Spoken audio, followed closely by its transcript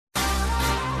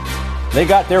They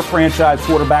got their franchise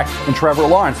quarterback in Trevor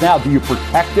Lawrence. Now, do you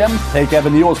protect him? Take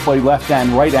Evan Neal, who's played left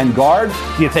and right end guard?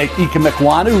 Do you take Ike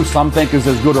Mekwonu, who some think is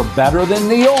as good or better than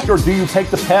Neal? Or do you take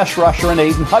the pass rusher in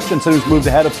Aiden Hutchinson, who's moved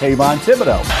ahead of Kayvon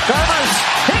Thibodeau? Garbers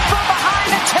hit from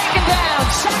behind and taken down.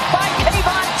 Sacked by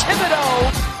Kayvon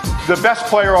Thibodeau. The best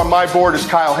player on my board is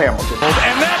Kyle Hamilton.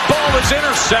 And that ball is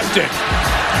intercepted.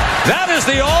 That is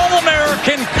the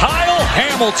All-American Kyle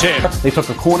Hamilton. They took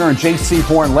a corner in J.C.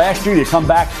 Horn last year. You come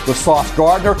back with Sauce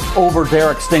Gardner over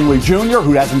Derek Stingley Jr.,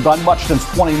 who hasn't done much since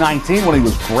 2019 when he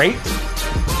was great.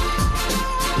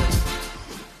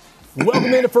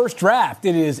 Welcome into First Draft.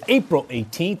 It is April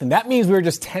 18th, and that means we're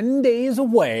just 10 days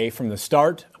away from the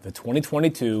start of the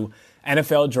 2022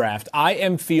 NFL Draft. I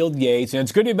am Field Yates, and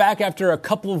it's good to be back after a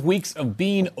couple of weeks of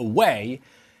being away.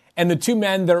 And the two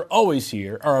men that are always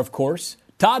here are, of course,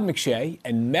 Todd McShay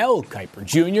and Mel Kiper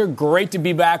Jr. Great to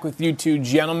be back with you two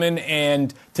gentlemen.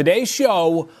 And today's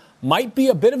show might be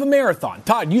a bit of a marathon.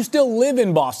 Todd, you still live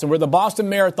in Boston, where the Boston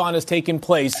Marathon is taking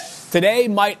place. Today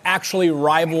might actually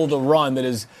rival the run that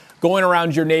is going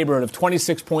around your neighborhood of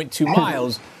 26.2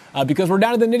 miles because we're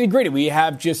down to the nitty-gritty. We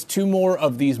have just two more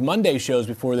of these Monday shows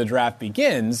before the draft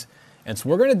begins. And so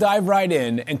we're going to dive right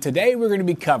in. And today we're going to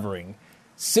be covering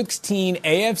 16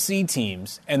 AFC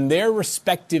teams and their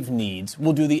respective needs.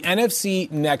 We'll do the NFC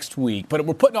next week, but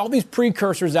we're putting all these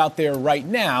precursors out there right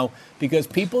now because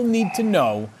people need to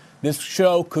know this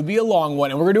show could be a long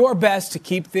one, and we're going to do our best to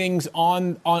keep things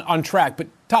on track. But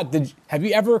Todd, have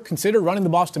you ever considered running the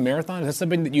Boston Marathon? Is that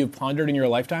something that you've pondered in your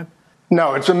lifetime?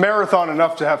 No, it's a marathon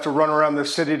enough to have to run around the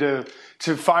city to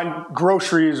find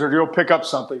groceries or to go pick up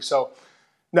something. So,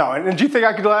 no. And do you think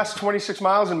I could last 26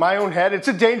 miles in my own head? It's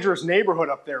a dangerous neighborhood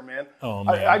up there, man. Oh,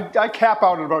 man. I cap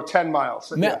out at about 10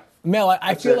 miles. Mel,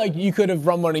 I feel like you could have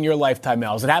run one in your lifetime,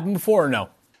 Mel. Has it happened before or no?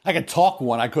 I could talk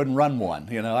one. I couldn't run one.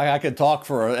 You know, I could talk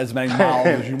for as many miles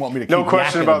as you want me to keep no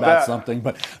question yakking about something.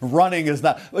 But running is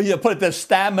not. Well, you put it there,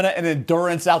 stamina and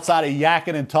endurance outside of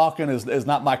yakking and talking is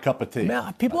not my cup of tea.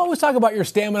 Mel, people always talk about your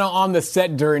stamina on the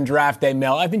set during draft day,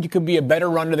 Mel. I think you could be a better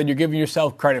runner than you're giving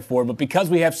yourself credit for. But because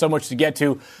we have so much to get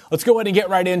to, let's go ahead and get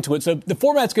right into it. So the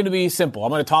format's going to be simple. I'm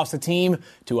going to toss the team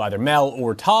to either Mel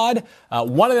or Todd.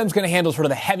 One of them is going to handle sort of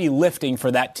the heavy lifting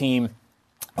for that team.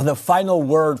 The final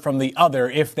word from the other,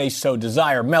 if they so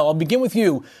desire. Mel, I'll begin with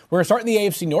you. We're going to start in the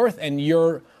AFC North and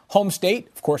your home state,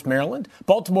 of course, Maryland.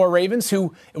 Baltimore Ravens,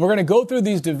 who we're going to go through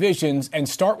these divisions and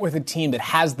start with a team that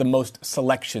has the most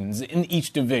selections in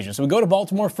each division. So we go to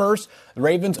Baltimore first. The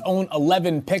Ravens own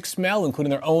 11 picks, Mel, including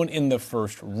their own in the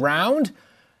first round.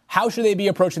 How should they be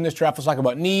approaching this draft? Let's talk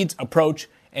about needs, approach,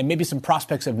 and maybe some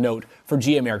prospects of note for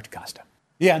GM Eric DeCosta.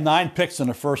 Yeah, 9 picks in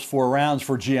the first 4 rounds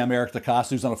for GM Eric DeCosta,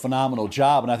 who's done a phenomenal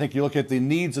job. And I think you look at the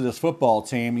needs of this football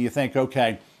team, and you think,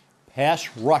 okay, pass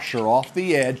rusher off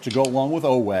the edge to go along with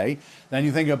Oweh. Then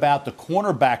you think about the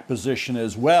cornerback position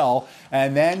as well.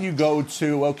 And then you go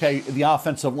to, okay, the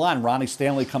offensive line. Ronnie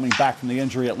Stanley coming back from the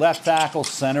injury at left tackle.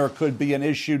 Center could be an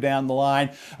issue down the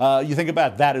line. You think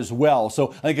about that as well.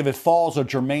 So I think if it falls on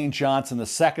Jermaine Johnson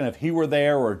II, if he were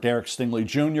there, or Derek Stingley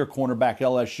Jr., cornerback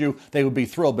LSU, they would be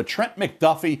thrilled. But Trent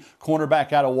McDuffie,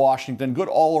 cornerback out of Washington, good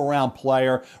all-around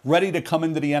player, ready to come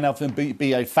into the NFL and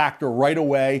be a factor right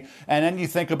away. And then you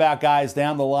think about guys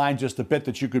down the line just a bit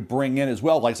that you could bring in as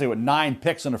well. Like I say, with 9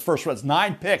 picks in the first round. It's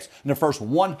 9 picks in the first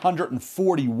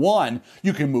 141.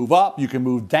 You can move up, you can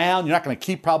move down. You're not going to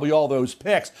keep probably all those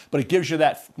picks, but it gives you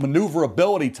that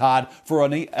maneuverability, Todd, for a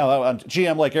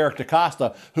GM like Eric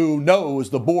DeCosta, who knows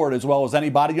the board as well as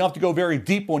anybody. You don't have to go very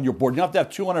deep on your board. You don't have to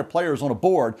have 200 players on a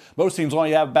board. Most teams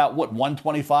only have about,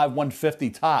 125, 150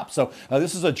 tops. So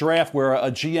this is a draft where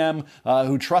a GM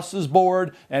who trusts his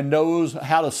board and knows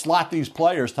how to slot these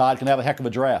players, Todd, can have a heck of a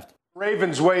draft.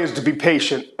 Ravens' way is to be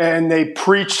patient, and they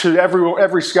preach to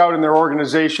every scout in their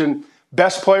organization,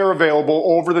 best player available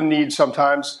over the need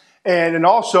sometimes. And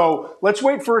also, let's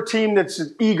wait for a team that's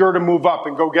eager to move up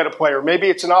and go get a player. Maybe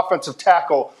it's an offensive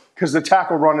tackle because the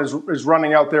tackle run is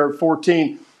running out there at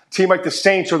 14. A team like the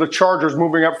Saints or the Chargers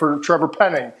moving up for Trevor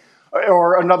Penning,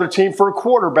 or another team for a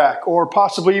quarterback, or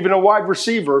possibly even a wide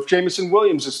receiver if Jameson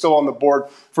Williams is still on the board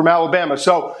from Alabama.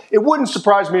 So it wouldn't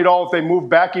surprise me at all if they move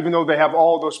back, even though they have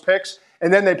all of those picks,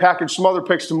 and then they package some other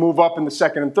picks to move up in the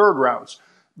second and third rounds.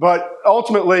 But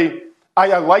ultimately,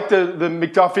 I like the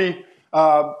McDuffie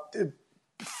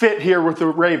fit here with the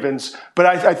Ravens. But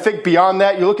I think beyond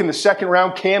that, you look in the second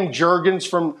round, Cam Jurgens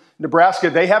from Nebraska,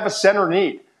 they have a center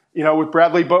need. You know, with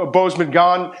Bradley Bozeman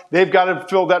gone, they've got to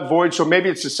fill that void. So maybe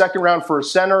it's the second round for a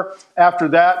center. After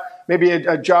that, maybe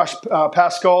a Josh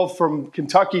Pascal from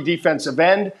Kentucky, defensive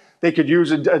end. They could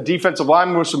use a defensive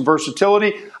lineman with some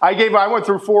versatility. I went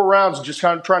through 4 rounds just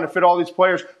kind of trying to fit all these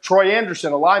players. Troy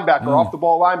Anderson, a linebacker,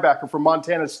 off-the-ball linebacker from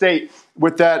Montana State,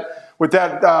 with that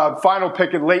final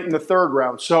pick late in the 3rd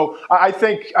round. So I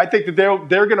think that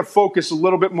they're going to focus a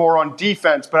little bit more on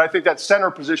defense, but I think that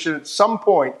center position at some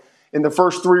point in the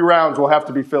first 3 rounds will have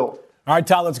to be filled. All right,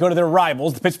 Todd, let's go to their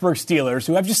rivals, the Pittsburgh Steelers,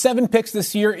 who have just 7 picks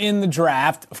this year in the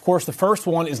draft. Of course, the first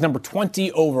one is number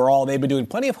 20 overall. They've been doing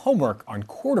plenty of homework on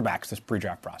quarterbacks this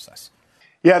pre-draft process.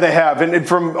 Yeah, they have. And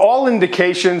from all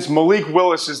indications, Malik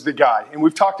Willis is the guy. And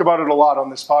we've talked about it a lot on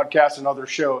this podcast and other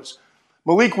shows.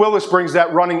 Malik Willis brings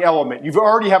that running element. You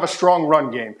already have a strong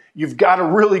run game. You've got a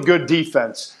really good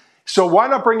defense. So why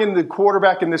not bring in the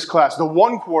quarterback in this class, the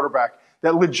one quarterback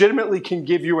that legitimately can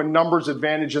give you a numbers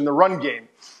advantage in the run game?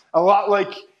 A lot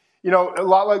like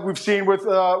we've seen with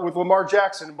Lamar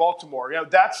Jackson in Baltimore.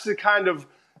 That's the kind of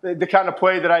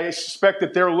play that I suspect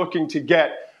that they're looking to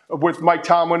get with Mike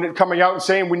Tomlin coming out and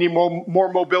saying we need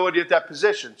more mobility at that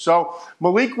position. So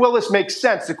Malik Willis makes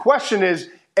sense. The question is,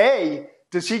 A,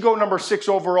 does he go number 6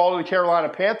 overall to the Carolina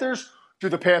Panthers? Do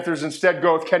the Panthers instead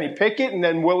go with Kenny Pickett and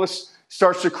then Willis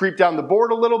starts to creep down the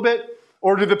board a little bit?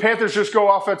 Or do the Panthers just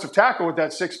go offensive tackle with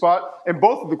that 6th spot and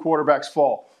both of the quarterbacks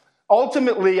fall?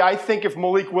 Ultimately, I think if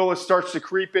Malik Willis starts to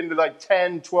creep into like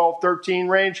 10, 12, 13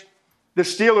 range, the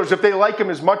Steelers, if they like him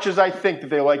as much as I think that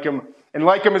they like him, and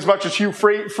like him as much as Hugh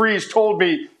Freeze told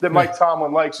me that Mike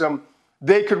Tomlin likes him,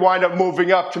 they could wind up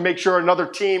moving up to make sure another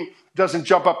team doesn't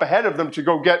jump up ahead of them to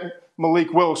go get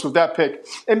Malik Willis with that pick.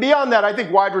 And beyond that, I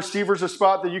think wide receiver is a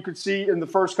spot that you could see in the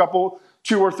first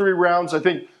 2 or 3 rounds. I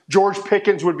think George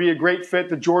Pickens would be a great fit,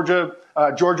 the Georgia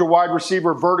wide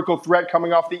receiver, vertical threat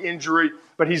coming off the injury,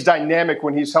 but he's dynamic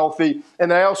when he's healthy.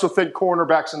 And I also think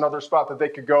cornerback's another spot that they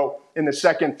could go in the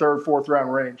 2nd, 3rd, 4th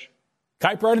round range.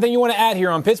 Kuiper, anything you want to add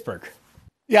here on Pittsburgh?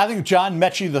 Yeah, I think John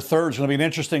Mechie III is going to be an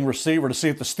interesting receiver to see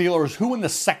if the Steelers, who in the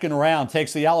 2nd round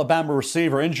takes the Alabama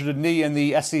receiver, injured a knee in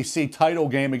the SEC title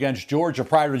game against Georgia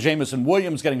prior to Jameson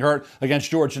Williams getting hurt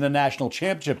against Georgia in the national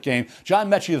championship game. John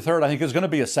Mechie III, I think, is going to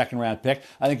be a 2nd round pick.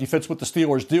 I think he fits what the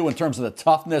Steelers do in terms of the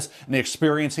toughness and the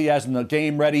experience he has in the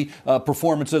game-ready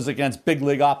performances against big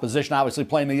league opposition, obviously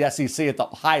playing the SEC at the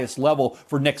highest level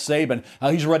for Nick Saban.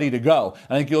 He's ready to go.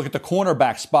 I think you look at the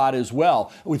cornerback spot as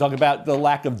well. We talk about the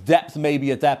lack of depth maybe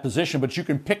at that position, but you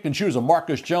can pick and choose. A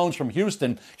Marcus Jones from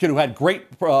Houston, kid who had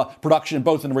great production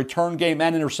both in the return game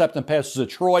and intercepting passes at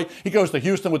Troy. He goes to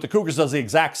Houston with the Cougars, does the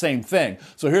exact same thing.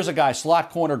 So here's a guy, slot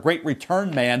corner, great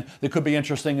return man that could be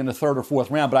interesting in the 3rd or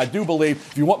 4th round. But I do believe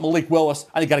if you want Malik Willis,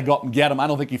 I think you got to go up and get him. I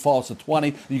don't think he falls to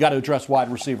 20. You got to address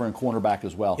wide receiver and cornerback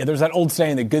as well. Yeah, there's that old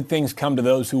saying that good things come to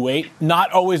those who wait.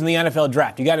 Not always in the NFL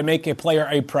draft. You got to make a player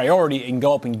a priority and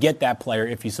go up and get that player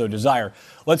if you so desire.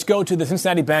 Let's go to the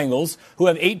Cincinnati Bengals, who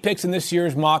have 8 picks in this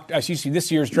year's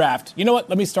this year's draft. You know what?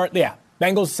 Let me start. Yeah,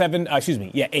 Bengals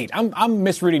 8. I'm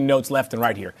misreading notes left and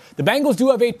right here. The Bengals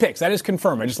do have 8 picks. That is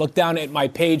confirmed. I just looked down at my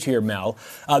page here, Mel.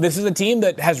 This is a team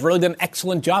that has really done an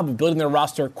excellent job of building their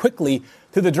roster quickly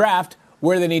to the draft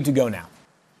where they need to go now.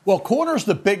 Well, corner's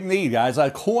the big need, guys.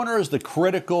 Corner is the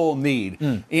critical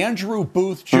need. Andrew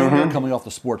Booth Jr. coming off the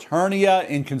sports hernia,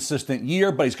 inconsistent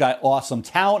year, but he's got awesome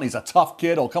talent. He's a tough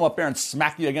kid. He'll come up there and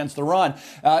smack you against the run.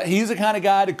 He's the kind of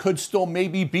guy that could still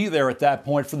maybe be there at that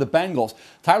point for the Bengals.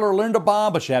 Tyler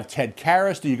Linderbaum, but you have Ted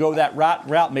Karras. Do you go that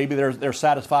route? Maybe they're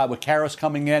satisfied with Karras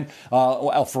coming in.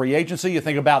 Free agency, you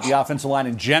think about the offensive line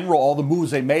in general, all the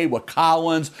moves they made with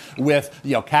Collins, with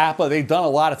Kappa. They've done a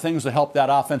lot of things to help that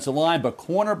offensive line, but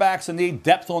cornerbacks in need,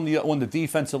 depth on the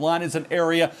defensive line is an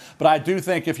area. But I do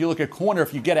think if you look at corner,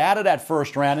 if you get out of that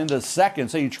 1st round into the 2nd,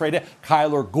 say you trade it,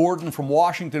 Kyler Gordon from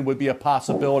Washington would be a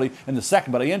possibility in the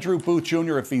 2nd. But Andrew Booth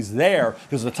Jr., if he's there,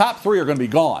 because the top 3 are going to be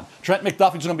gone. Trent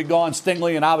McDuffie's going to be gone,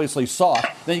 Stingley, and obviously Sauce.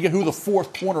 Then you get who the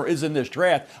 4th corner is in this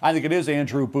draft. I think it is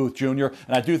Andrew Booth Jr., and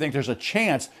I do think there's a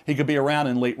chance he could be around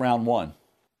in late round 1.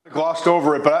 Glossed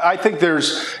over it, but I think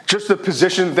there's just the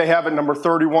position that they have at number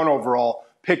 31 overall,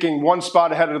 picking 1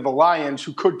 spot ahead of the Lions,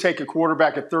 who could take a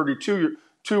quarterback at 32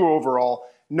 overall,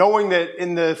 knowing that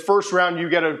in the 1st round you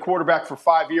get a quarterback for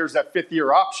 5 years, that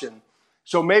 5th-year option.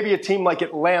 So maybe a team like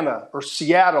Atlanta or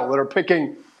Seattle that are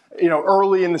picking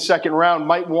early in the 2nd round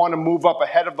might want to move up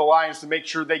ahead of the Lions to make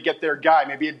sure they get their guy.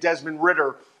 Maybe a Desmond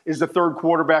Ridder is the 3rd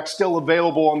quarterback still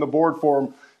available on the board for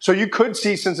them. So you could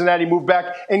see Cincinnati move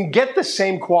back and get the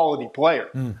same quality player.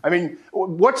 I mean,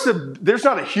 there's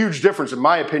not a huge difference, in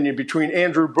my opinion, between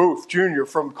Andrew Booth Jr.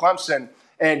 from Clemson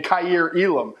and Kaiir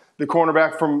Elam, the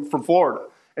cornerback from Florida.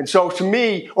 And so to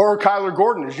me, or Kyler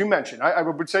Gordon, as you mentioned, I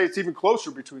would say it's even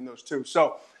closer between those two.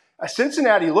 So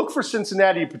look for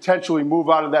Cincinnati to potentially move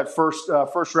out of that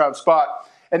first round spot.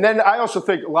 And then I also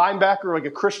think linebacker like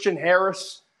a Christian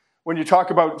Harris, when you talk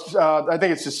about, I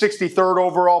think it's the 63rd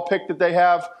overall pick that they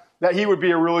have, that he would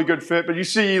be a really good fit. But you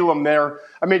see Elam there.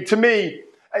 I mean, to me,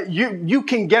 you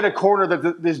can get a corner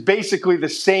that is basically the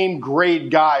same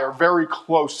grade guy or very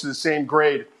close to the same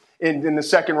grade in the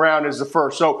second round as the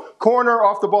first. So corner,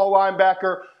 off-the-ball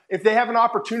linebacker. If they have an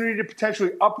opportunity to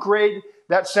potentially upgrade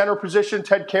that center position,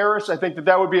 Ted Karras, I think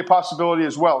that would be a possibility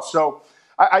as well. So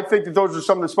I think that those are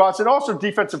some of the spots. And also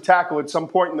defensive tackle at some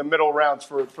point in the middle rounds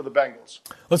for the Bengals.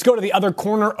 Let's go to the other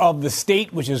corner of the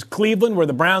state, which is Cleveland, where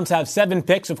the Browns have 7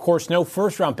 picks. Of course, no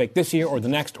first-round pick this year or the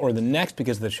next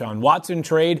because of the Sean Watson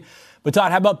trade. But,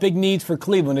 Todd, how about big needs for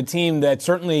Cleveland, a team that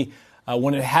certainly,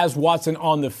 when it has Watson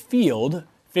on the field,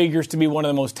 figures to be one of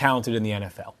the most talented in the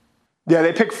NFL? Yeah,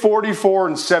 they picked 44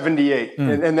 and 78,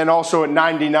 and then also at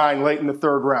 99 late in the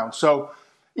third round. So,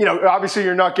 obviously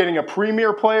you're not getting a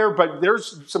premier player, but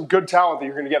there's some good talent that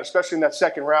you're going to get, especially in that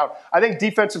second round. I think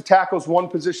defensive tackle is one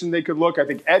position they could look. I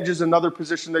think edge is another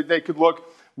position that they could look.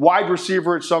 Wide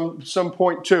receiver at some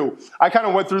point too. I kind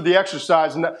of went through the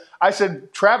exercise, and I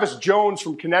said Travis Jones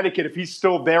from Connecticut, if he's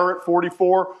still there at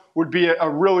 44, would be a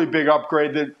really big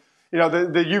upgrade. The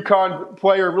UConn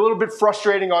player, a little bit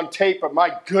frustrating on tape, but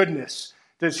my goodness,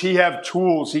 does he have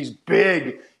tools. He's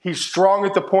big. He's strong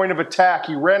at the point of attack.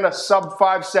 He ran a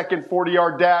sub-5-second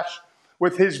 40-yard dash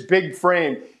with his big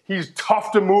frame. He's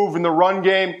tough to move in the run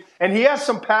game, and he has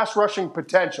some pass rushing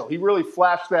potential. He really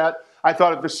flashed that, I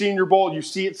thought, at the Senior Bowl. You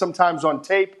see it sometimes on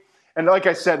tape. And like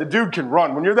I said, the dude can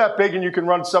run. When you're that big and you can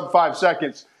run sub-5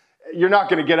 seconds, you're not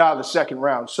going to get out of the second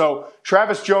round. So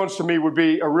Travis Jones, to me, would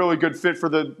be a really good fit for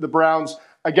the Browns.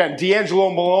 Again,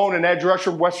 D'Angelo Malone, an edge rusher,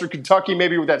 Western Kentucky,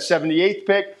 maybe with that 78th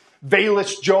pick.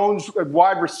 Velus Jones, a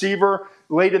wide receiver,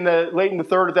 late in the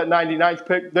third at that 99th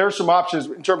pick. There's some options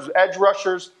in terms of edge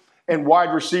rushers and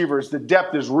wide receivers. The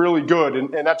depth is really good,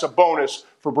 and that's a bonus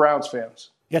for Browns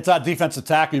fans. Gets that defensive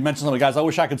tackle. You mentioned some of the guys. I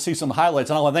wish I could see some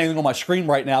highlights. I don't have anything on my screen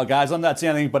right now, guys. I'm not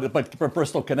seeing anything but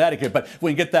Bristol, Connecticut. But if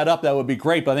we can get that up, that would be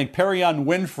great. But I think Perion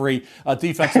Winfrey,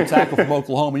 defensive tackle from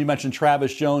Oklahoma. You mentioned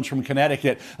Travis Jones from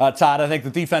Connecticut. Todd, I think the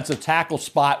defensive tackle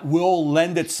spot will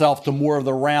lend itself to more of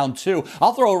the round two.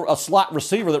 I'll throw a slot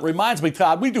receiver that reminds me,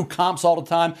 Todd, we do comps all the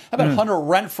time. How about Hunter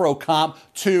Renfrow comp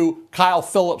to Kyle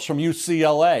Phillips from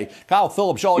UCLA? Kyle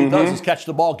Phillips, all he does is catch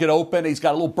the ball, get open. He's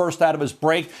got a little burst out of his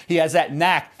break. He has that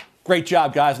knack. Great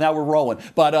job, guys. Now we're rolling.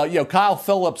 But, Kyle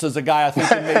Phillips is a guy I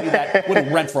think maybe that would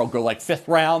Renfrow go like 5th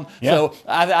round. Yeah. So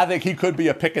I think he could be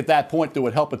a pick at that point that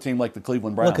would help a team like the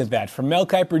Cleveland Browns. Look at that. From Mel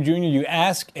Kiper Jr., you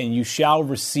ask and you shall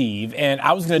receive. And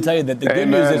I was going to tell you that the good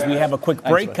news is we have a quick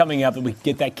break coming up and we can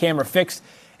get that camera fixed.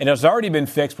 It has already been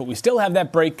fixed, but we still have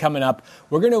that break coming up.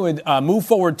 We're going to move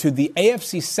forward to the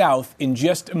AFC South in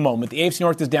just a moment. The AFC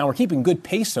North is down. We're keeping good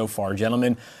pace so far,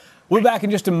 gentlemen. We'll be back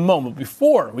in just a moment.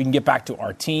 Before we can get back to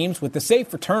our teams, with the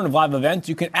safe return of live events,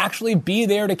 you can actually be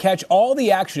there to catch all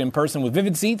the action in person with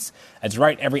Vivid Seats. That's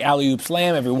right, every alley-oop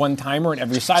slam, every one-timer, and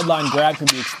every sideline grab can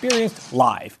be experienced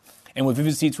live. And with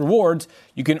Vivid Seats rewards,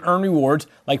 you can earn rewards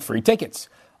like free tickets.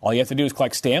 All you have to do is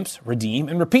collect stamps, redeem,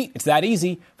 and repeat. It's that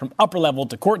easy. From upper level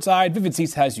to courtside, Vivid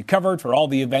Seats has you covered for all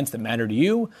the events that matter to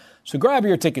you. So grab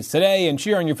your tickets today and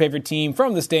cheer on your favorite team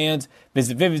from the stands.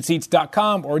 Visit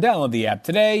VividSeats.com or download the app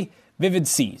today. Vivid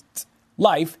Seats.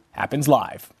 Life happens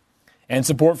live. And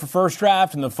support for First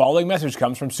Draft and the following message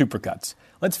comes from Supercuts.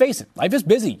 Let's face it, life is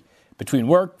busy. Between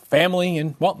work, family,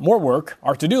 and, more work,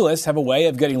 our to-do lists have a way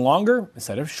of getting longer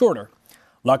instead of shorter.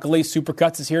 Luckily,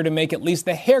 Supercuts is here to make at least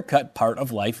the haircut part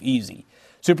of life easy.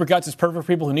 Supercuts is perfect for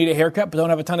people who need a haircut but don't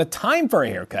have a ton of time for a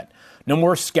haircut. No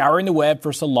more scouring the web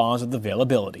for salons with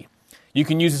availability. You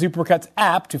can use the Supercuts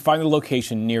app to find the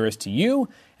location nearest to you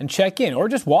and check in or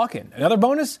just walk in. Another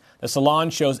bonus, the salon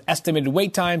shows estimated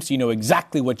wait time so you know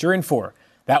exactly what you're in for.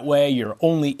 That way, you're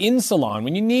only in salon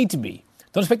when you need to be.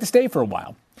 Don't expect to stay for a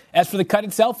while. As for the cut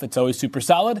itself, it's always super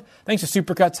solid. Thanks to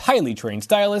Supercuts' highly trained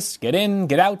stylists, get in,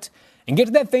 get out, and get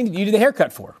to that thing that you did the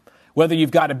haircut for. Whether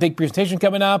you've got a big presentation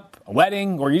coming up, a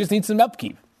wedding, or you just need some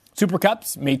upkeep,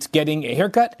 Supercuts makes getting a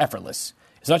haircut effortless.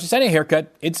 It's not just any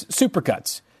haircut, it's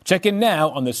Supercuts. Check in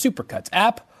now on the Supercuts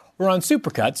app or on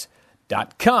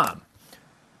supercuts.com.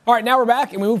 All right, now we're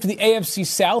back, and we move to the AFC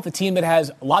South, a team that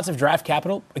has lots of draft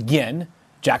capital. Again,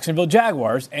 Jacksonville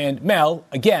Jaguars. And Mel,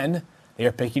 again, they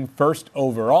are picking first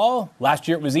overall. Last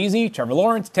year it was easy. Trevor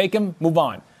Lawrence, take him, move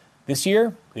on. This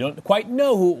year, we don't quite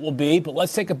know who it will be, but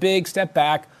let's take a big step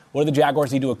back. What do the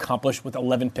Jaguars need to accomplish with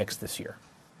 11 picks this year?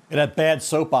 That bad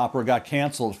soap opera got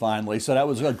canceled finally, so that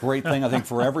was a great thing, I think,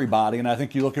 for everybody. And I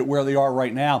think you look at where they are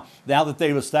right now. Now that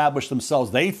they've established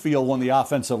themselves, they feel on the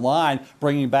offensive line,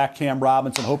 bringing back Cam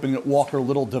Robinson, hoping that Walker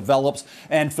Little develops,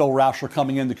 and Phil Rauscher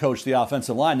coming in to coach the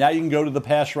offensive line. Now you can go to the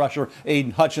pass rusher,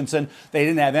 Aiden Hutchinson. They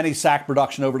didn't have any sack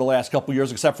production over the last couple of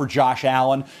years except for Josh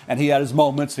Allen, and he had his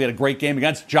moments. He had a great game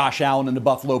against Josh Allen and the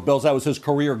Buffalo Bills. That was his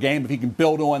career game. If he can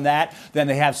build on that, then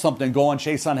they have something going.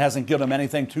 Chason hasn't given him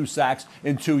anything, 2 sacks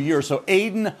in 2 years. So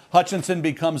Aiden Hutchinson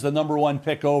becomes the number 1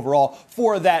 pick overall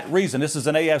for that reason. This is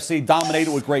an AFC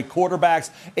dominated with great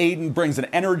quarterbacks. Aiden brings an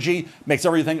energy, makes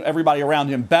everybody around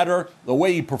him better. The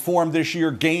way he performed this year,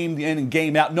 game in and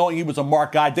game out, knowing he was a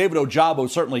mark guy. David Ojabo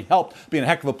certainly helped being a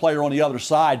heck of a player on the other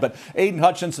side. But Aiden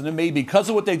Hutchinson, to me, because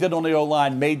of what they did on the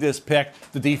O-line, made this pick,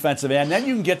 the defensive end. Then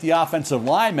you can get the offensive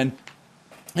lineman.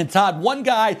 And, Todd, one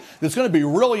guy that's going to be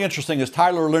really interesting is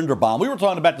Tyler Linderbaum. We were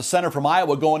talking about the center from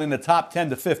Iowa going in the top 10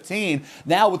 to 15.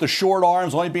 Now with the short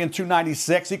arms, only being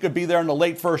 296, he could be there in the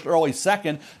late first, early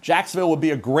second. Jacksonville would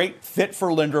be a great fit for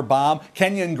Linderbaum.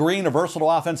 Kenyon Green, a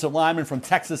versatile offensive lineman from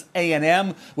Texas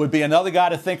A&M, would be another guy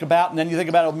to think about. And then you think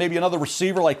about maybe another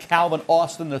receiver like Calvin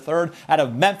Austin III out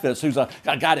of Memphis, who's a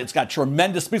guy that's got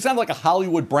tremendous speed. Sounds like a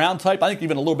Hollywood Brown type. I think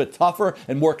even a little bit tougher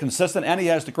and more consistent. And he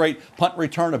has the great punt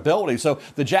return ability. So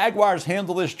the Jaguars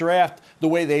handle this draft the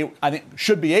way they, I think,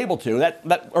 should be able to.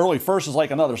 That early first is like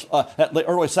another, that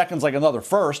early second's like another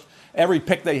first. Every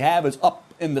pick they have is up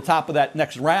in the top of that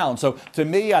next round. So to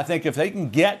me, I think if they can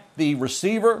get the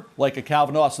receiver like a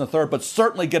Calvin Austin III, but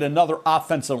certainly get another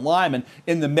offensive lineman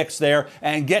in the mix there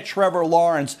and get Trevor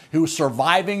Lawrence, who's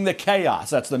surviving the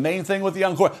chaos. That's the main thing with the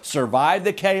young quarterback. Survive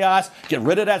the chaos, get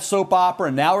rid of that soap opera,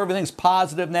 and now everything's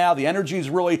positive now. The energy is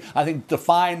really, I think,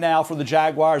 defined now for the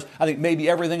Jaguars. I think maybe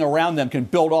everything around them can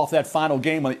build off that final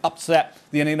game when they upset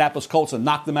the Indianapolis Colts and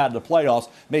knock them out of the playoffs.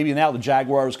 Maybe now the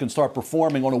Jaguars can start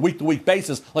performing on a week-to-week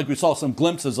basis like we saw some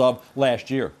glimpses of last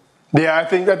year. Yeah, I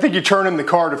think you turn in the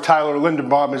card if Tyler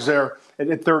Linderbaum is there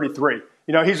at 33.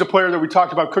 You know, he's a player that we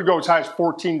talked about could go as high as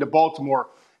 14 to Baltimore.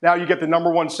 Now you get the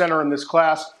number 1 center in this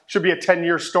class, should be a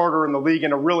 10-year starter in the league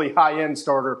and a really high-end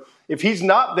starter. If he's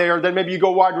not there, then maybe you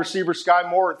go wide receiver Sky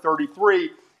Moore at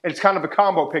 33, and it's kind of a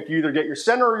combo pick. You either get your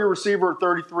center or your receiver at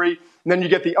 33, and then you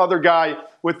get the other guy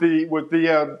with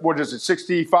the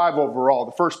 65 overall,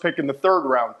 the first pick in the 3rd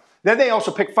round. Then they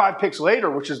also pick 5 picks later,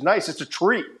 which is nice. It's a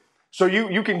treat. So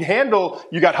you can handle,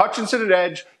 you got Hutchinson at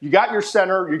edge, you got your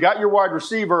center, you got your wide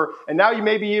receiver, and now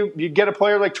you get a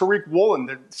player like Tariq Woolen,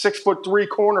 the 6'3"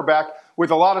 cornerback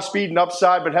with a lot of speed and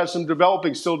upside, but has some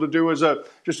developing still to do as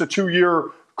just a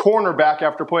 2-year cornerback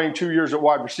after playing 2 years at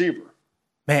wide receiver.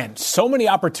 Man, so many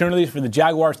opportunities for the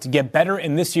Jaguars to get better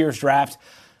in this year's draft.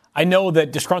 I know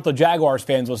that disgruntled Jaguars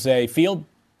fans will say, Field,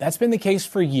 that's been the case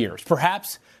for years.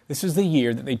 Perhaps this is the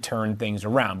year that they turn things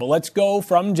around. But let's go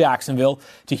from Jacksonville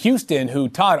to Houston, who,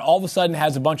 Todd, all of a sudden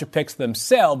has a bunch of picks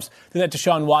themselves through that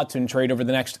Deshaun Watson trade over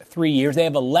the next 3 years. They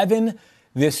have 11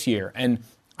 this year. And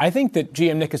I think that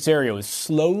GM Nick Caserio is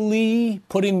slowly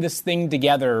putting this thing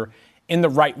together in the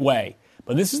right way.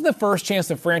 But this is the first chance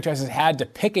the franchise has had to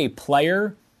pick a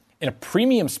player in a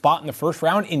premium spot in the first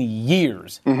round in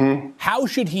years. Mm-hmm. How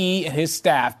should he and his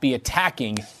staff be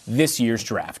attacking this year's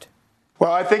draft?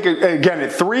 Well, I think, again,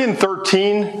 at 3 and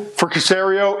 13 for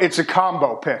Caserio, it's a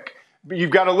combo pick.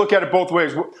 You've got to look at it both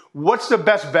ways. What's the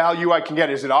best value I can get?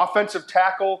 Is it offensive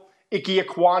tackle, Ike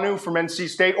Ekwonu from NC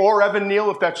State, or Evan Neal,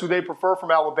 if that's who they prefer,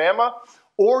 from Alabama?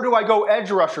 Or do I go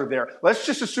edge rusher there? Let's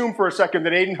just assume for a second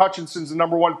that Aiden Hutchinson's the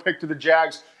number 1 pick to the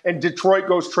Jags, and Detroit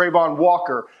goes Trayvon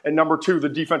Walker, and number 2, the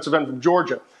defensive end from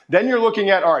Georgia. Then you're looking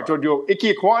at, all right, do I do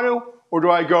Ike Ekwonu, or do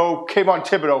I go Kayvon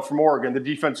Thibodeau from Oregon, the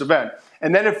defensive end?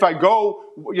 And then if I go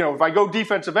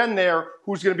defensive end there,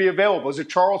 who's going to be available? Is it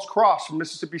Charles Cross from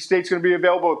Mississippi State's going to be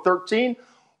available at 13?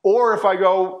 Or if I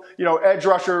go, edge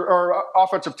rusher or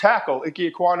offensive tackle, Ike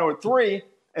Ekwonu at 3,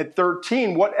 at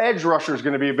 13, what edge rusher is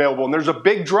going to be available? And there's a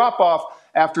big drop-off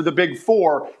after the big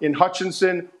 4 in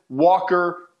Hutchinson,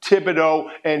 Walker, Thibodeau,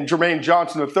 and Jermaine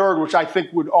Johnson III, which I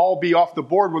think would all be off the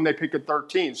board when they pick at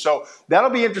 13. So that'll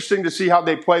be interesting to see how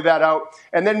they play that out.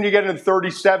 And then you get into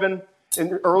 37,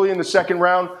 early in the 2nd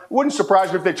round. It wouldn't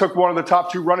surprise me if they took one of the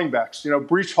top 2 running backs.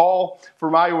 Breece Hall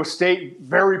from Iowa State,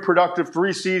 very productive,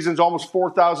 3 seasons, almost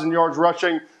 4,000 yards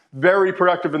rushing, very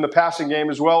productive in the passing game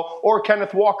as well. Or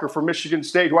Kenneth Walker from Michigan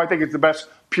State, who I think is the best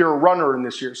pure runner in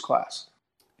this year's class.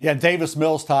 Yeah, Davis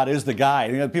Mills, Todd, is the guy.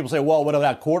 You know, people say, well, what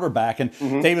about quarterback? And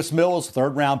Davis Mills,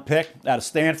 third-round pick out of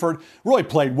Stanford, really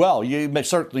played well. You may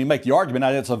certainly make the argument,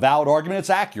 it's a valid argument, it's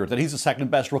accurate, that he's the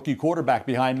second-best rookie quarterback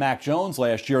behind Mac Jones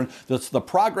last year. And the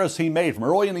progress he made from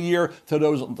early in the year to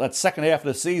that second half of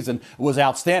the season was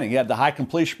outstanding. He had the high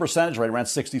completion percentage, right around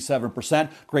 67%,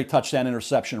 great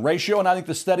touchdown-interception ratio, and I think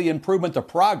the steady improvement, the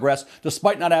progress,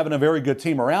 despite not having a very good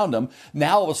team around him,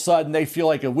 now all of a sudden they feel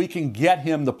like if we can get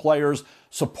him the players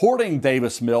supporting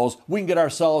Davis Mills, we can get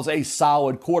ourselves a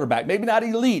solid quarterback. Maybe not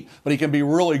elite, but he can be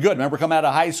really good. Remember, coming out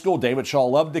of high school, David Shaw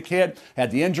loved the kid,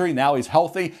 had the injury, now he's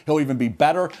healthy, he'll even be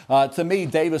better. To me,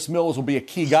 Davis Mills will be a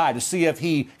key guy to see if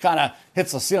he kind of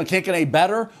hits the ceiling, can't get any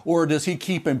better, or does he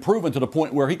keep improving to the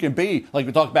point where he can be, like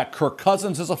we talked about Kirk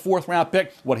Cousins as a fourth-round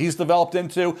pick, what he's developed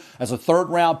into as a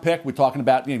third-round pick. We're talking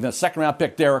about the second-round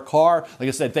pick, Derek Carr. Like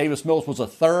I said, Davis Mills was a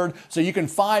third. So you can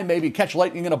find maybe catch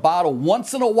lightning in a bottle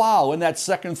once in a while in that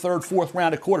second, third, fourth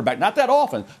round of quarterback. Not that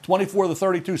often. 24 of the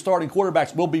 32 starting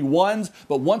quarterbacks will be ones,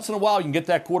 but once in a while you can get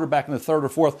that quarterback in the third or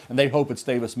fourth, and they hope it's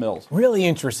Davis Mills. Really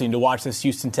interesting to watch this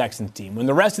Houston Texans team when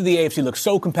the rest of the AFC looks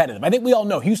so competitive. I think we all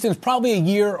know Houston's probably a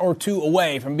year or two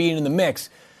away from being in the mix,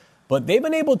 but they've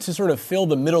been able to sort of fill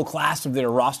the middle class of their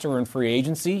roster in free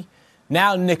agency.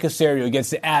 Now Nick Caserio gets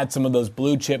to add some of those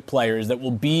blue chip players that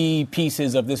will be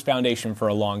pieces of this foundation for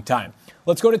a long time.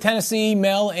 Let's go to Tennessee,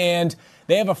 Mel, and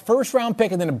they have a first-round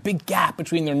pick and then a big gap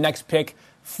between their next pick.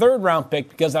 Third-round pick,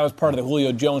 because that was part of the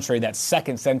Julio Jones trade, that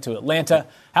second sent to Atlanta.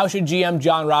 How should GM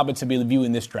John Robinson be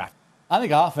viewing this draft? I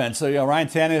think offense. So, Ryan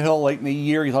Tannehill late in the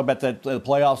year, you talk about the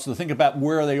playoffs. So think about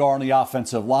where they are on the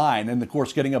offensive line. And, of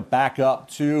course, getting a backup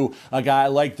to a guy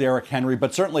like Derrick Henry.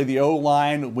 But certainly the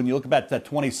O-line, when you look at that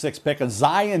 26th pick, a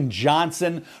Zion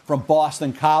Johnson from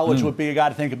Boston College would be a guy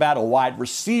to think about. A wide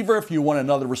receiver, if you want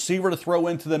another receiver to throw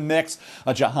into the mix.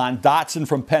 Jahan Dotson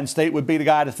from Penn State would be the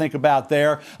guy to think about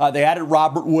there. They added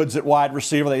Robert Woods at wide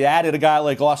receiver. They added a guy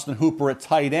like Austin Hooper at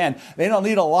tight end. They don't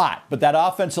need a lot. But that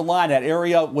offensive line, that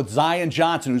area with Zion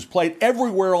Johnson, who's played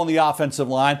everywhere on the offensive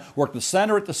line, worked the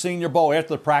center at the Senior Bowl after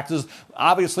the practices.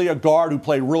 Obviously a guard who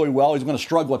played really well. He's going to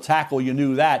struggle at tackle, you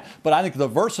knew that. But I think the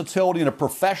versatility and a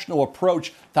professional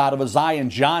approach out of a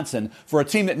Zion Johnson for a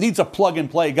team that needs a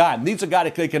plug-and-play guy, needs a guy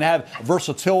that they can have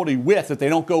versatility with if they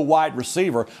don't go wide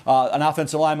receiver. An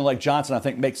offensive lineman like Johnson, I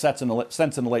think, makes sense in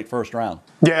the late first round.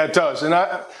 Yeah, it does. And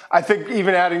I think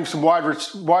even adding some wide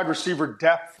receiver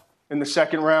depth in the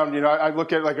second round, I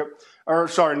look at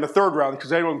in the third round, because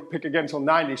they don't pick again until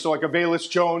 90. So like a Velus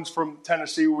Jones from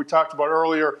Tennessee, who we talked about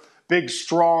earlier, big,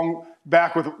 strong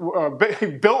back with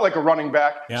built like a running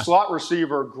back, slot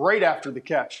receiver, great after the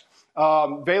catch.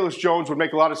 Velus Jones would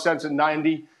make a lot of sense at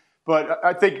 90. But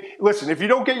I think, listen, if you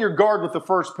don't get your guard with the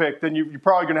first pick, then you're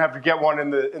probably going to have to get one in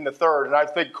the third. And I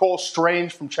think Cole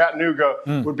Strange from Chattanooga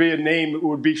would be a name that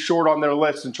would be short on their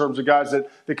list in terms of guys that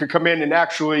could come in and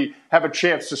actually have a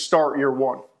chance to start year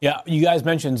one. Yeah, you guys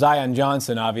mentioned Zion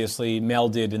Johnson, obviously. Mel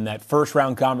did in that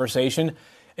first-round conversation.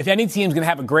 If any team's going to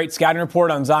have a great scouting report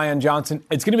on Zion Johnson,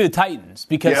 it's going to be the Titans,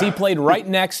 because he played right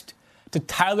next to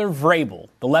Tyler Vrabel,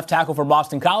 the left tackle for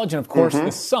Boston College, and, of course,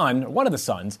 the son, one of the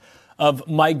sons, of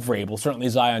Mike Vrabel. Certainly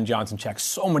Zion Johnson checks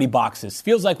so many boxes.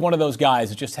 Feels like one of those guys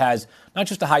that just has not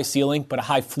just a high ceiling, but a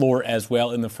high floor as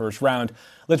well in the first round.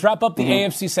 Let's wrap up the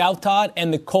AFC South, Todd,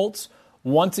 and the Colts.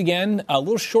 Once again, a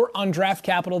little short on draft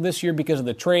capital this year because of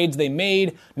the trades they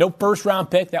made. No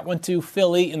first-round pick. That went to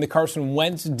Philly in the Carson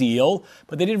Wentz deal.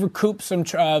 But they did recoup some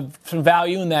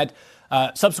value in that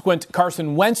subsequent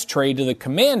Carson Wentz trade to the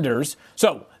Commanders.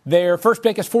 So their first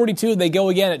pick is 42. They go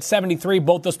again at 73.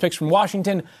 Both those picks from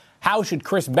Washington. How should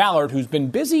Chris Ballard, who's been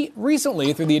busy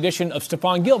recently through the addition of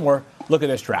Stephon Gilmore, look at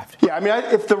this draft? Yeah, I mean,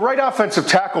 if the right offensive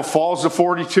tackle falls to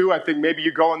 42, I think maybe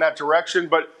you go in that direction.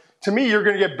 But to me, you're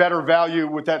going to get better value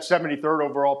with that 73rd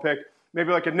overall pick.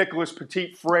 Maybe like a Nicholas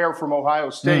Petit-Frere from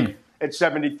Ohio State at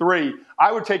 73.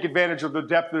 I would take advantage of the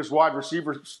depth of this wide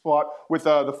receiver spot with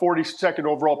the 42nd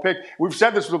overall pick. We've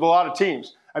said this with a lot of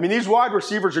teams. I mean, these wide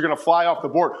receivers are going to fly off the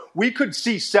board. We could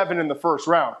see 7 in the first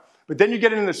round. But then you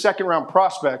get into the second-round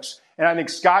prospects, and I think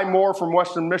Sky Moore from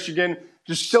Western Michigan,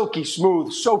 just silky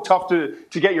smooth, so tough to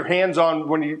get your hands on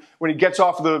when he gets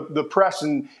off the press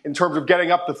and in terms of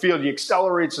getting up the field. He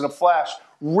accelerates in a flash.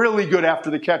 Really good after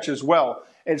the catch as well.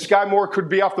 And Sky Moore could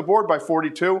be off the board by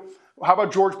 42. How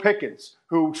about George Pickens,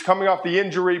 who's coming off the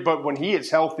injury, but when he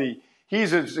is healthy,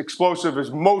 he's as explosive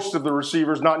as most of the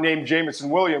receivers not named Jameson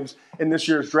Williams in this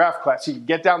year's draft class. He can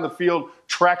get down the field,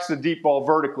 tracks the deep ball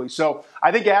vertically. So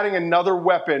I think adding another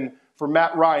weapon for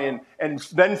Matt Ryan and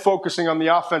then focusing on the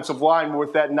offensive line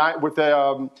with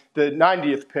the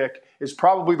 90th pick is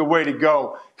probably the way to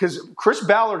go. Because Chris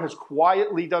Ballard has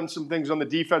quietly done some things on the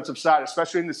defensive side,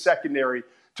 especially in the secondary,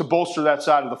 to bolster that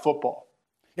side of the football.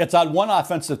 It's on one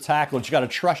offensive tackle that you got to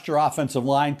trust your offensive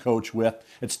line coach with.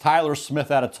 It's Tyler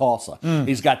Smith out of Tulsa.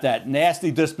 He's got that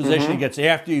nasty disposition. He gets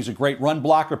after you. He's a great run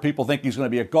blocker. People think he's going to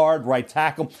be a guard, right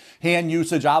tackle. Hand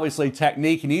usage, obviously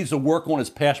technique. He needs to work on his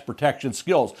pass protection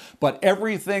skills. But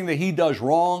everything that he does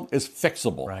wrong is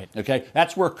fixable. Right. Okay?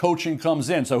 That's where coaching comes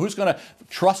in. So who's going to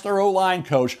trust our O-line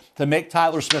coach to make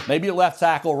Tyler Smith maybe a left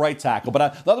tackle, right tackle?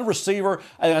 But the other receiver,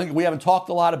 I think we haven't talked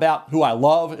a lot about, who I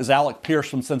love, is Alec Pierce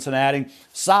from Cincinnati.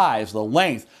 Size, the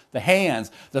length, the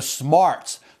hands, the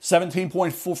smarts,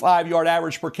 17.45 yard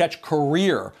average per catch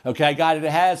career. Okay, guy that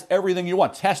has everything you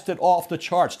want. Tested off the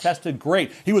charts, tested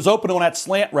great. He was open on that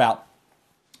slant route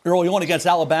early on against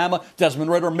Alabama.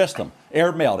 Desmond Ridder missed him.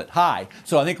 Airmailed it high.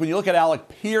 So I think when you look at Alec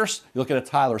Pierce, you look at a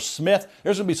Tyler Smith,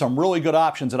 there's going to be some really good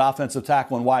options at offensive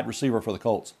tackle and wide receiver for the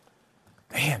Colts.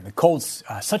 Man, the Colts,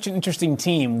 such an interesting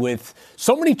team with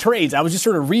so many trades. I was just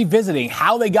sort of revisiting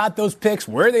how they got those picks,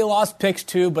 where they lost picks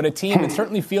to, but a team that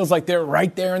certainly feels like they're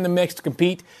right there in the mix to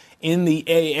compete in the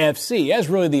AFC, as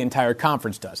really the entire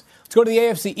conference does. Let's go to the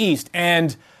AFC East.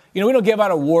 And, we don't give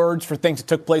out awards for things that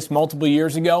took place multiple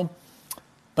years ago,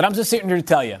 but I'm just sitting here to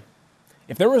tell you,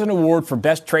 if there was an award for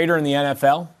best trader in the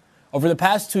NFL, over the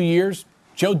past 2 years,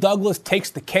 Joe Douglas takes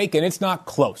the cake, and it's not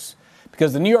close,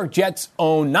 because the New York Jets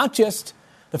own not just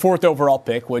the 4th overall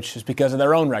pick, which is because of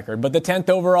their own record, but the 10th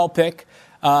overall pick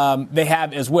they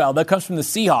have as well. That comes from the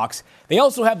Seahawks. They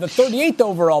also have the 38th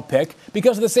overall pick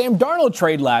because of the Sam Darnold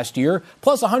trade last year,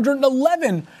 plus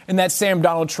 111 in that Sam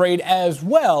Darnold trade as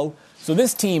well. So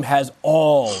this team has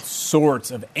all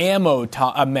sorts of ammo,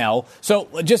 Mel. So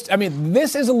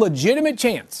this is a legitimate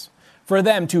chance for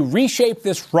them to reshape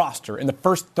this roster in the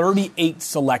first 38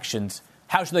 selections.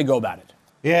 How should they go about it?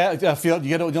 Yeah, I feel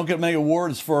you don't get many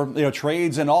awards for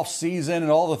trades and off season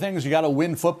and all the things. You got to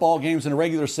win football games in a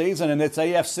regular season, and its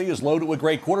AFC is loaded with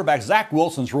great quarterbacks. Zach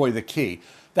Wilson's really the key.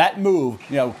 That move,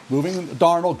 moving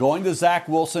Darnold, going to Zach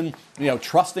Wilson,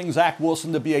 trusting Zach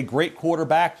Wilson to be a great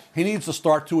quarterback, he needs to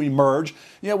start to emerge.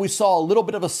 We saw a little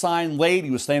bit of a sign late. He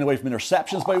was staying away from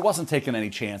interceptions, but he wasn't taking any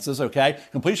chances, okay?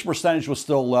 Completion percentage was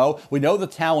still low. We know the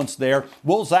talent's there.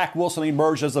 Will Zach Wilson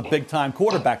emerge as a big-time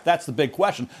quarterback? That's the big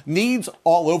question. Needs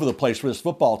all over the place for this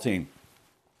football team.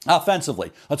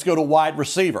 Offensively, let's go to wide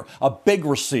receiver, a big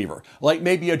receiver, like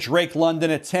maybe a Drake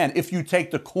London at 10. If you take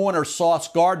the corner, Sauce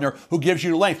Gardner, who gives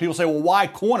you length, people say, well, why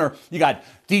corner? You got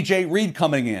DJ Reed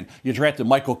coming in. You drafted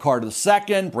Michael Carter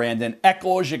II, Brandon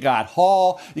Echols, you got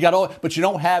Hall, but you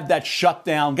don't have that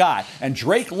shutdown guy. And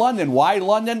Drake London, why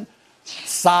London?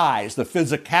 Size, the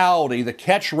physicality, the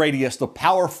catch radius, the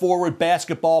power forward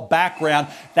basketball background,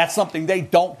 that's something they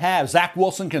don't have. Zach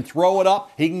Wilson can throw it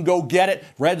up. He can go get it.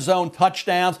 Red zone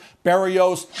touchdowns.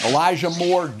 Berrios, Elijah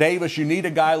Moore, Davis. You need a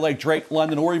guy like Drake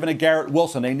London or even a Garrett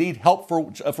Wilson. They need help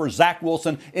for Zach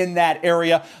Wilson in that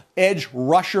area. Edge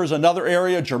rushers, another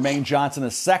area. Jermaine Johnson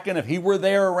is second. If he were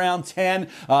there around 10,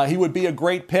 he would be a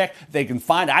great pick. They can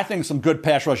find, I think, some good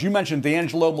pass rush. You mentioned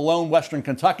D'Angelo Malone, Western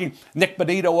Kentucky. Nick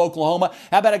Benito, Oklahoma.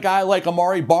 How about a guy like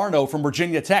Amari Barno from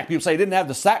Virginia Tech? People say he didn't have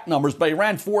the sack numbers, but he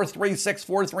ran 4.36,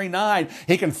 4.39.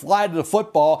 He can fly to the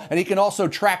football, and he can also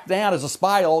track down as a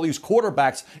spy all these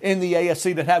quarterbacks in the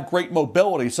AFC that have great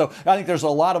mobility. So I think there's a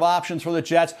lot of options for the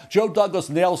Jets. Joe Douglas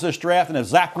nails this draft, and if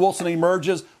Zach Wilson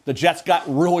emerges, the Jets got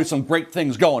really some great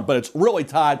things going, but it's really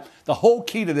tied. The whole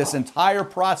key to this entire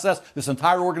process, this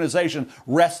entire organization,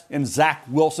 rests in Zach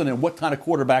Wilson and what kind of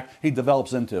quarterback he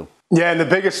develops into. Yeah, and the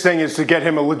biggest thing is to get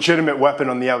him a legitimate weapon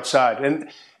on the outside. And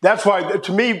that's why,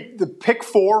 to me, the pick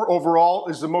 4 overall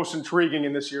is the most intriguing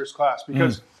in this year's class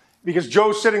because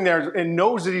Joe's sitting there and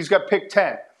knows that he's got pick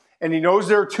 10. And he knows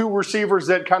there are 2 receivers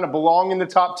that kind of belong in the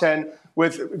top 10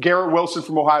 with Garrett Wilson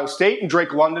from Ohio State and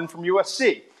Drake London from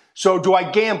USC. So do I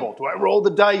gamble? Do I roll the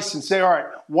dice and say, all right,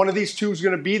 one of these two is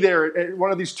going to be there. One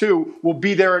of these 2 will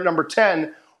be there at number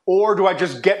 10. Or do I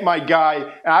just get my guy?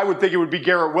 And I would think it would be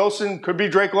Garrett Wilson. Could be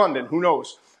Drake London. Who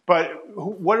knows? But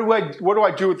what do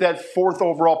I do with that 4th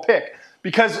overall pick?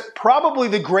 Because probably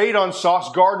the grade on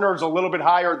Sauce Gardner is a little bit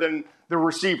higher than the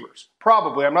receivers.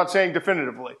 Probably. I'm not saying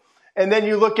definitively. And then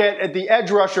you look at the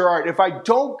edge rusher. All right, if I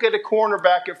don't get a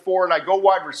cornerback at 4 and I go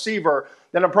wide receiver,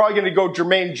 then I'm probably going to go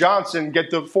Jermaine Johnson, get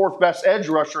the 4th best edge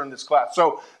rusher in this class.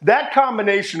 So that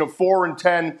combination of 4 and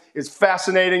 10 is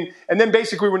fascinating. And then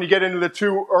basically when you get into the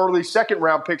 2 early second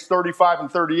round picks, 35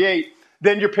 and 38,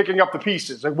 then you're picking up the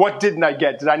pieces. Like, what didn't I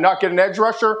get? Did I not get an edge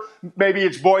rusher? Maybe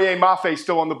it's Boye Mafe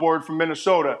still on the board from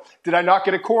Minnesota. Did I not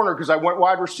get a corner because I went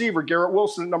wide receiver, Garrett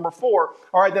Wilson at number 4?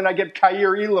 All right, then I get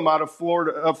Kaiir Elam out of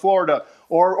Florida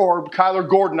or Kyler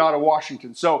Gordon out of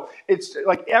Washington. So it's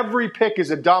like every pick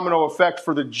is a domino effect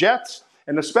for the Jets,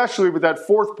 and especially with that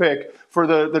 4th pick for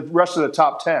the rest of the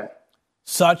top 10.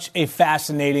 Such a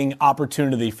fascinating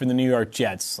opportunity for the New York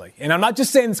Jets. And I'm not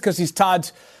just saying this because he's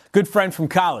Todd's good friend from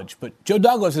college, but Joe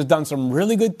Douglas has done some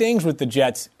really good things with the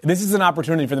Jets. This is an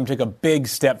opportunity for them to take a big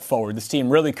step forward. This team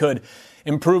really could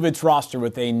improve its roster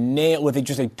with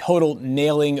just a total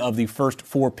nailing of the first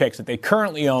 4 picks that they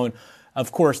currently own.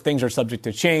 Of course, things are subject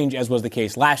to change, as was the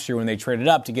case last year when they traded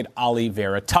up to get Ollie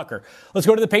Vera Tucker. Let's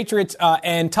go to the Patriots.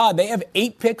 And Todd, they have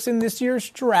 8 picks in this year's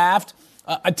draft.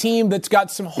 A team that's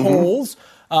got some holes,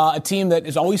 a team that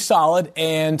is always solid,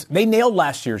 and they nailed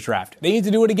last year's draft. They need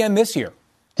to do it again this year.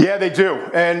 Yeah, they do.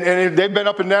 And they've been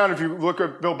up and down if you look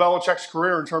at Bill Belichick's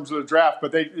career in terms of the draft.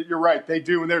 But you're right, they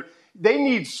do. And they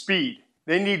need speed.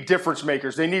 They need difference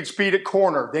makers. They need speed at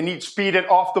corner. They need speed at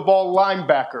off-the-ball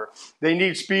linebacker. They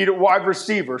need speed at wide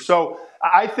receiver. So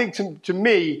I think, to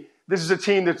me, this is a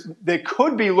team that they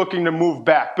could be looking to move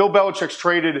back. Bill Belichick's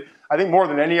traded, I think, more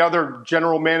than any other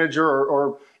general manager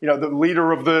or the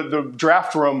leader of the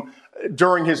draft room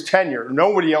during his tenure.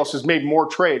 Nobody else has made more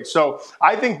trades. So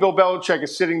I think Bill Belichick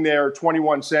is sitting there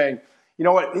 21 saying, you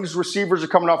know what, these receivers are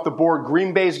coming off the board.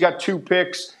 Green Bay's got 2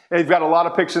 picks. They've got a lot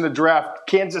of picks in the draft.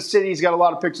 Kansas City's got a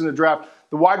lot of picks in the draft.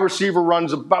 The wide receiver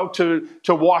run's about to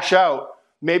wash out.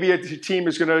 Maybe a team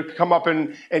is going to come up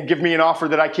and give me an offer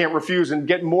that I can't refuse and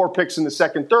get more picks in the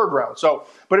 2nd, 3rd round. So,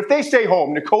 but if they stay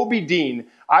home, Nakobe Dean,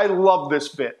 I love this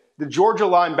fit. The Georgia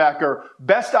linebacker,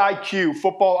 best IQ,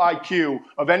 football IQ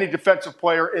of any defensive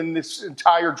player in this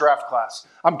entire draft class.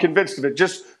 I'm convinced of it.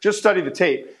 Just study the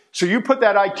tape. So you put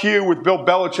that IQ with Bill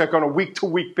Belichick on a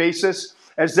week-to-week basis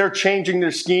as they're changing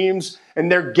their schemes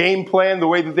and their game plan the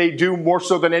way that they do, more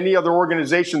so than any other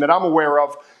organization that I'm aware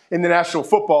of in the National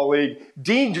Football League.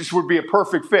 Dean just would be a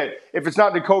perfect fit. If it's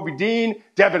not Nakobe Dean,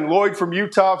 Devin Lloyd from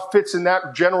Utah fits in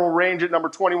that general range at number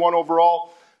 21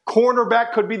 overall.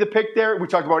 Cornerback could be the pick there. We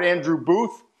talked about Andrew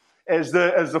Booth as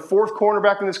the 4th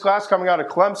cornerback in this class coming out of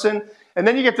Clemson. And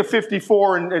then you get to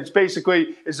 54, and it's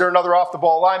basically, is there another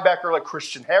off-the-ball linebacker like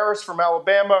Christian Harris from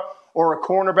Alabama or a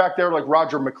cornerback there like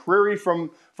Roger McCreary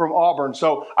from Auburn?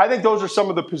 So I think those are some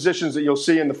of the positions that you'll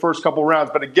see in the first couple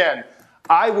rounds. But again,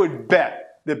 I would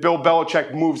bet that Bill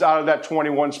Belichick moves out of that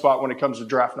 21 spot when it comes to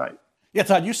draft night. Yeah,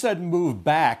 Todd, you said move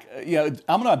back.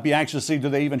 I'm going to be anxious to see, do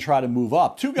they even try to move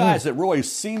up? 2 guys that really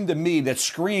seem to me that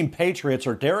scream Patriots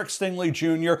are Derek Stingley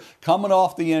Jr. coming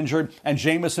off the injured and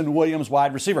Jameson Williams,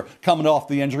 wide receiver, coming off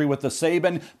the injury with the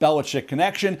Saban-Belichick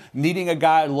connection, needing a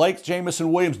guy like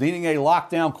Jameson Williams, needing a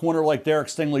lockdown corner like Derek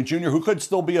Stingley Jr., who could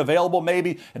still be available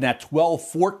maybe in that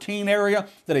 12-14 area.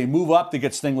 That they move up to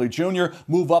get Stingley Jr.,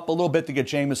 move up a little bit to get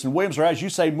Jameson Williams, or as you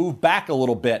say, move back a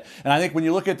little bit. And I think when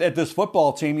you look at this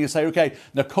football team, you say, okay,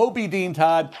 Nakobe Dean,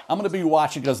 Todd, I'm going to be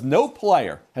watching because no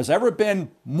player has ever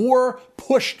been more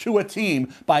pushed to a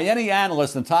team by any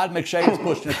analyst than Todd McShay has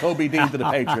pushed Nakobe Dean to the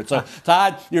Patriots. So,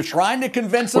 Todd, you're trying to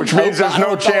convince him. Which means there's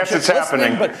no chance it's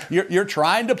happening. But you're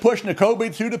trying to push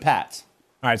Nakobe to the Pats.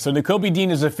 All right, so Nakobe Dean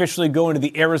is officially going to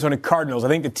the Arizona Cardinals. I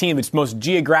think the team that's most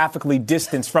geographically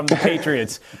distanced from the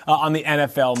Patriots on the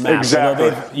NFL map. Exactly.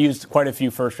 Although they've used quite a few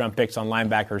first-round picks on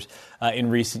linebackers in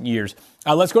recent years.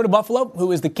 Let's go to Buffalo,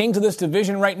 who is the kings of this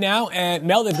division right now. And,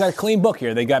 Mel, they've got a clean book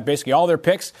here. They got basically all their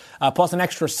picks, plus an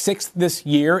extra 6th this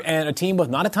year, and a team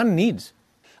with not a ton of needs.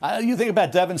 You think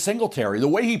about Devin Singletary, the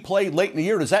way he played late in the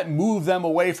year, does that move them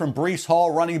away from Breece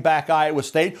Hall, running back Iowa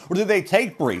State? Or do they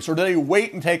take Breece? Or do they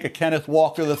wait and take a Kenneth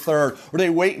Walker III? Or do they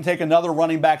wait and take another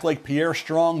running back like Pierre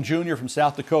Strong Jr. from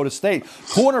South Dakota State?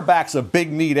 Cornerback's a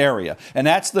big need area. And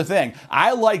that's the thing.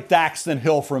 I like Daxton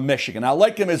Hill from Michigan. I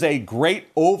like him as a great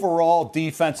overall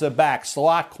defensive back.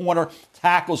 Slot corner,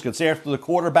 tackles, gets after the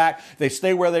quarterback. They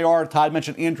stay where they are. Todd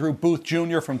mentioned Andrew Booth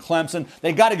Jr. from Clemson.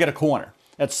 They got to get a corner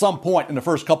at some point in the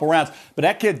first couple rounds. But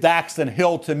that kid Daxton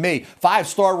Hill, to me,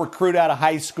 5-star recruit out of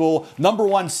high school,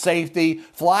 #1 safety,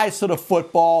 flies to the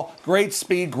football, great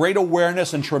speed, great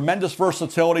awareness, and tremendous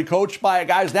versatility, coached by a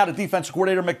guy who's now the defensive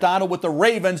coordinator, McDonald, with the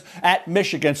Ravens at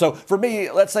Michigan. So for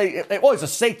me, let's say, he's a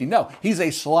safety. No, he's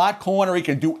a slot corner. He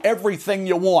can do everything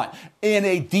you want in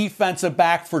a defensive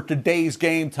back for today's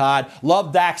game, Todd.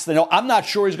 Love Daxton Hill. I'm not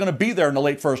sure he's going to be there in the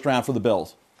late first round for the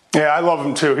Bills. Yeah, I love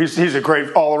him too. He's a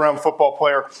great all-around football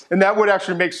player. And that would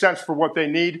actually make sense for what they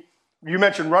need. You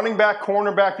mentioned running back,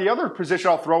 cornerback. The other position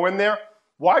I'll throw in there,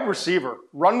 wide receiver.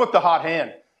 Run with the hot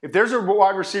hand. If there's a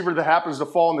wide receiver that happens to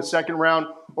fall in the second round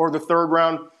or the third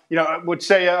round, would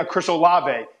say a Chris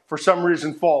Olave for some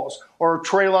reason falls, or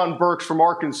Treylon Burks from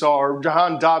Arkansas, or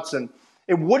Jahan Dotson,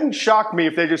 it wouldn't shock me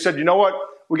if they just said, you know what,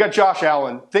 we got Josh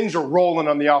Allen. Things are rolling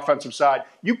on the offensive side.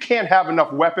 You can't have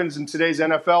enough weapons in today's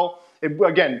NFL.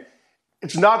 Again,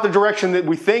 it's not the direction that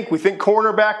we think. We think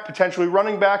cornerback, potentially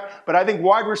running back, but I think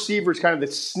wide receiver is kind of the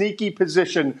sneaky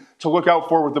position to look out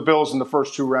for with the Bills in the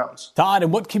first 2 rounds. Todd,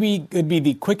 and what could be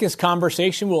the quickest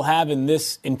conversation we'll have in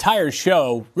this entire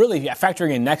show, really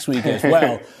factoring in next week as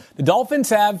well. The Dolphins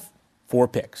have 4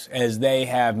 picks, as they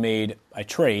have made a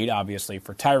trade, obviously,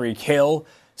 for Tyreek Hill,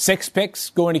 6 picks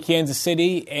going to Kansas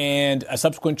City, and a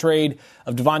subsequent trade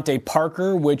of Devontae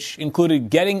Parker, which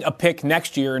included getting a pick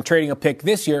next year and trading a pick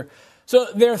this year. So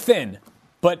they're thin,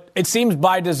 but it seems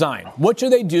by design. What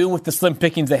should they do with the slim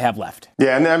pickings they have left?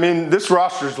 Yeah, and I mean, this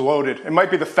roster is loaded. It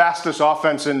might be the fastest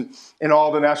offense in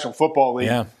all the National Football League.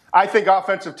 Yeah. I think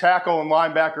offensive tackle and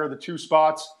linebacker are the 2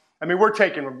 spots. I mean, we're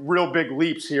taking real big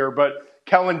leaps here, but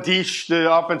Kellen Diesch,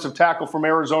 the offensive tackle from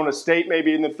Arizona State,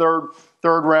 maybe in the third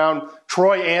round.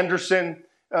 Troy Anderson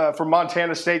from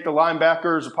Montana State, the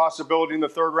linebacker, is a possibility in the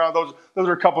 3rd round. Those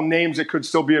are a couple names that could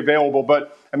still be available.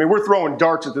 But, I mean, we're throwing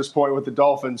darts at this point with the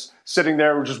Dolphins sitting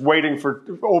there. We're just waiting for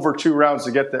over 2 rounds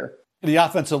to get there. The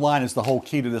offensive line is the whole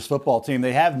key to this football team.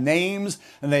 They have names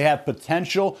and they have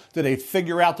potential. Do they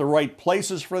figure out the right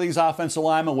places for these offensive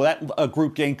linemen? Will that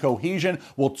group gain cohesion?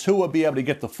 Will Tua be able to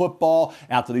get the football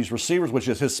out to these receivers, which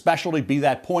is his specialty, be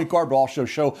that point guard, but also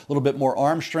show a little bit more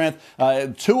arm strength?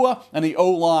 Tua and the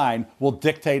O-line will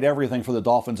dictate everything for the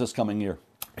Dolphins this coming year.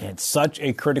 It's such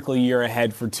a critical year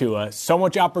ahead for Tua. So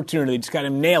much opportunity. Just got to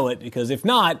nail it, because if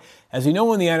not, as you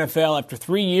know in the NFL, after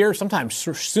 3 years, sometimes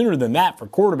sooner than that for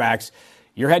quarterbacks,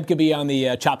 your head could be on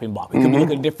the chopping block. It could be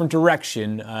looking a different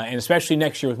direction, and especially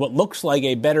next year with what looks like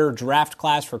a better draft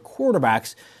class for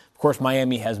quarterbacks. Of course,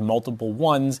 Miami has multiple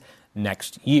ones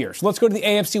next year. So let's go to the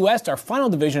AFC West, our final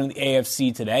division of the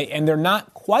AFC today, and they're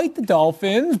not quite the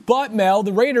Dolphins, but Mel,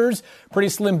 the Raiders, pretty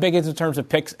slim pickings in terms of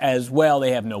picks as well.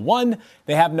 They have no 1,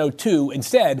 they have no 2.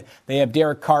 Instead, they have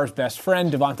Derek Carr's best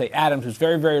friend, Devontae Adams, who's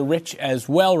very, very rich as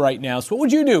well right now. So what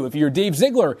would you do if you're Dave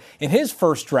Ziegler in his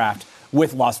first draft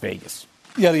with Las Vegas?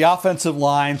 Yeah, the offensive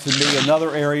line, to me,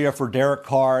 another area for Derek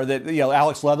Carr that,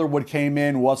 Alex Leatherwood came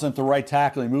in, wasn't the right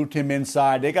tackle. They moved him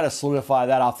inside. They got to solidify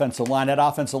that offensive line. That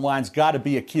offensive line's got to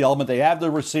be a key element. They have the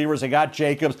receivers. They got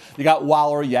Jacobs. You got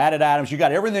Waller. You added Adams. You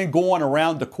got everything going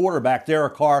around the quarterback,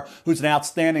 Derek Carr, who's an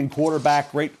outstanding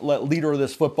quarterback, great leader of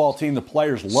this football team. The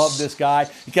players love this guy.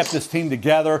 He kept this team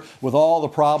together with all the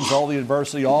problems, all the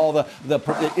adversity, all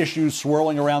the issues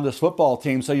swirling around this football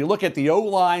team. So you look at the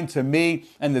O-line, to me,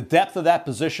 and the depth of that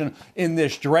position in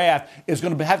this draft is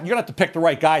going to have, you're going to have to pick the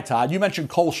right guy, Todd. You mentioned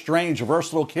Cole Strange, a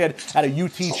versatile kid out of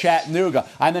UT Chattanooga.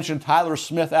 I mentioned Tyler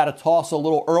Smith out of Tulsa a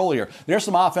little earlier. There's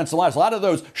some offensive lines. A lot of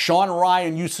those, Sean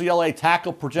Ryan, UCLA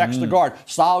tackle, projects the guard.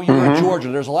 Saul at Georgia.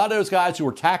 There's a lot of those guys who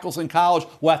were tackles in college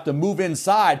will have to move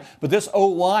inside. But this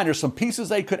O-line, there's some pieces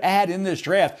they could add in this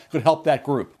draft could help that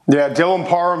group. Yeah, Dylan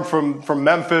Parham from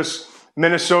Memphis,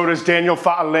 Minnesota's Daniel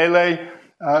Fa'alele.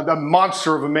 A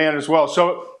monster of a man as well.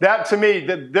 So that, to me,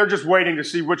 they're just waiting to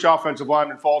see which offensive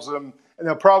lineman falls to them, and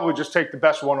they'll probably just take the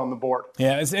best one on the board.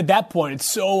 Yeah, at that point, it's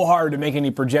so hard to make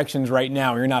any projections right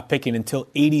now. You're not picking until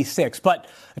 86. But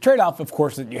a trade-off, of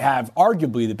course, that you have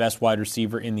arguably the best wide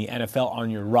receiver in the NFL on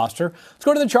your roster. Let's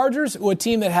go to the Chargers, a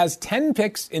team that has 10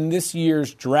 picks in this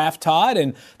year's draft, Todd,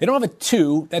 and they don't have a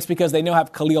 2. That's because they now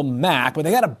have Khalil Mack, but they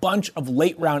got a bunch of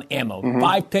late-round ammo,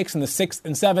 5 picks in the 6th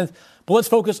and 7th. But let's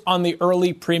focus on the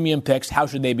early premium picks. How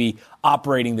should they be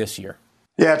operating this year?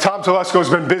 Yeah, Tom Telesco's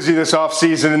been busy this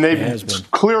offseason, and they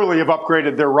clearly have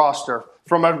upgraded their roster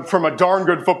from a darn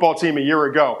good football team a year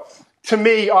ago. To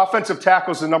me, offensive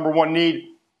tackle is the number 1 need.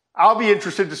 I'll be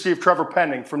interested to see if Trevor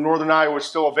Penning from Northern Iowa is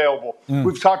still available.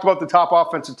 We've talked about the top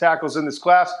offensive tackles in this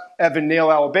class. Evan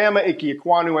Neal, Alabama. Ike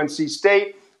Ekwonu, NC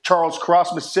State. Charles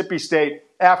Cross, Mississippi State.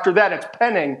 After that, it's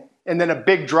Penning, and then a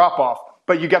big drop-off.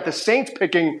 But you got the Saints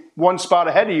picking 1 spot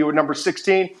ahead of you at number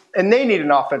 16, and they need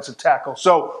an offensive tackle.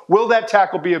 So will that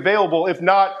tackle be available? If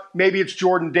not, maybe it's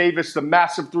Jordan Davis, the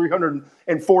massive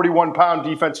 341-pound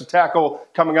defensive tackle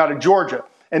coming out of Georgia.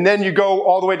 And then you go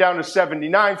all the way down to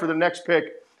 79 for the next pick.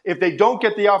 If they don't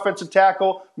get the offensive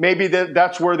tackle, maybe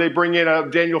that's where they bring in a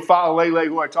Daniel Fa'alele,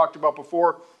 who I talked about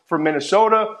before, from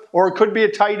Minnesota. Or it could be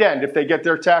a tight end if they get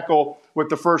their tackle with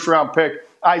the first-round pick.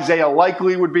 Isaiah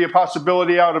Likely would be a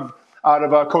possibility out of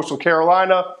Coastal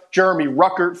Carolina. Jeremy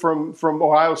Ruckert from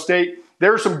Ohio State.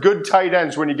 There are some good tight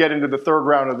ends when you get into the 3rd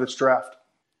round of this draft.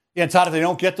 Yeah, Todd, if they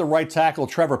don't get the right tackle,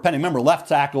 Trevor Penning, remember, left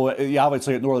tackle,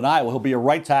 obviously at Northern Iowa, he'll be a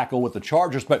right tackle with the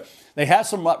Chargers, but they have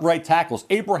some right tackles.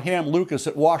 Abraham Lucas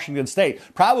at Washington State,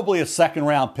 probably a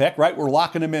second-round pick, right? We're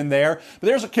locking him in there. But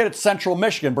there's a kid at Central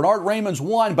Michigan. Bernard Raymond's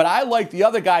one, but I like the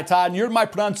other guy, Todd, and you're my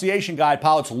pronunciation guy,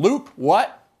 pal. It's Luke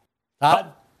what?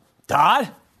 Todd?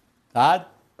 Todd? Todd?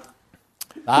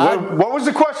 What was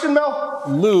the question, Mel?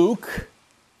 Luke.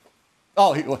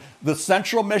 Oh, the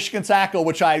Central Michigan tackle,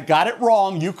 which I got it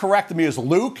wrong. You corrected me, is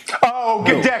Luke. Oh,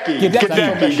 Gadecki.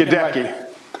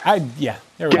 Yeah,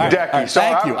 there we go. Gadecki. Right,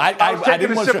 thank you. I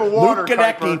didn't want to sip of water. Luke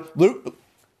Gadecki. Luke.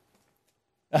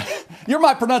 You're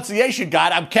my pronunciation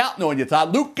guide. I'm counting on you,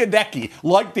 Todd. Luke Gadecki,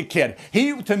 like the kid.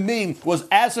 He, to me, was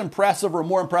as impressive or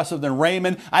more impressive than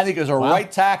Raymond. I think as a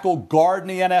right tackle, guard in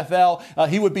the NFL,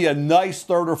 he would be a nice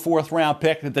third or fourth round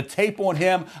pick. The tape on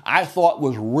him, I thought,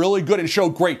 was really good and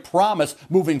showed great promise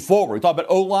moving forward. We talk about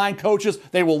O-line coaches.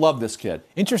 They will love this kid.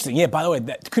 Interesting. Yeah, by the way,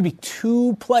 that could be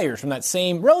two players from that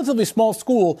same relatively small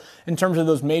school in terms of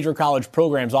those major college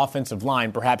programs, offensive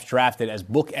line, perhaps drafted as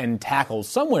bookend tackles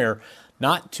somewhere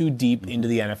not too deep into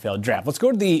the NFL draft. Let's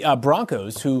go to the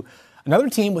Broncos, who another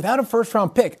team without a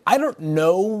first-round pick. I don't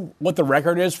know what the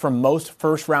record is for most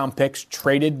first-round picks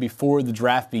traded before the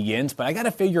draft begins, but I got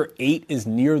to figure 8 is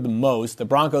near the most. The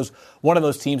Broncos, one of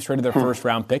those teams, traded their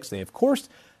first-round picks. They, of course,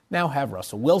 now have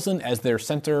Russell Wilson as their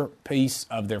centerpiece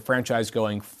of their franchise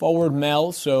going forward,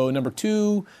 Mel. So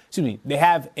they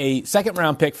have a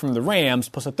second-round pick from the Rams,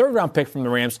 plus a third-round pick from the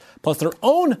Rams, plus their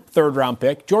own third-round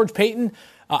pick. George Paton,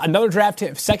 another draft,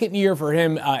 second year for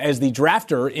him as the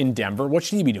drafter in Denver. What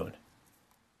should he be doing?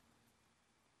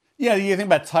 Yeah, you think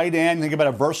about tight end, you think about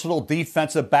a versatile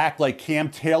defensive back like Cam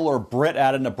Taylor Britt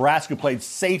out of Nebraska, who played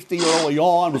safety early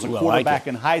on, was a quarterback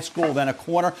in high school, then a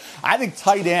corner. I think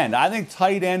tight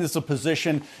end is a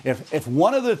position, if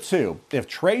one of the two, if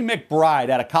Trey McBride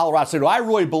out of Colorado State, who I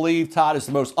really believe, Todd, is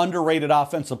the most underrated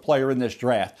offensive player in this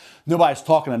draft. Nobody's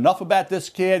talking enough about this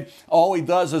kid. All he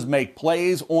does is make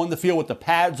plays on the field with the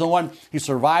pads on. He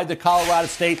survived at Colorado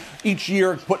State each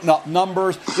year, putting up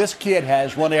numbers. This kid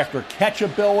has run after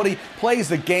catchability, plays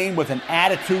the game with an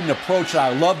attitude and approach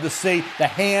that I love to see. The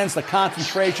hands, the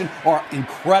concentration are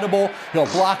incredible. He'll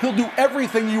block. He'll do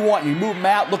everything you want. You move him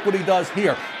out. Look what he does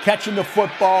here. Catching the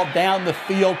football down the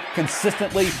field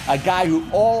consistently. A guy who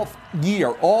all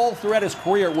throughout his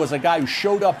career was a guy who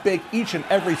showed up big each and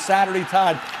every Saturday,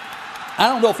 Todd. I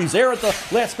don't know if he's there at the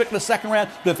last pick of the second round,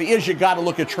 but if he is, you got to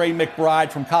look at Trey McBride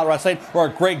from Colorado State or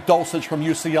Greg Dulcich from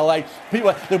UCLA.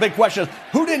 The big question is,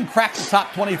 who didn't crack the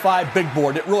top 25 big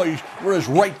board? It really was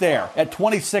right there at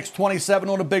 26, 27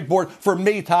 on the big board. For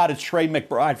me, Todd, it's Trey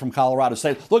McBride from Colorado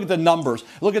State. Look at the numbers.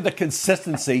 Look at the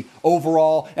consistency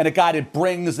overall, and a guy that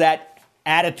brings that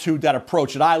attitude, that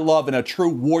approach that I love, and a true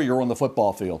warrior on the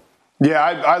football field. Yeah,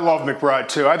 I love McBride,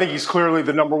 too. I think he's clearly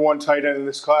the number one tight end in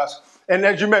this class. And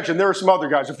as you mentioned, there are some other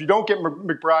guys. If you don't get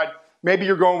McBride, maybe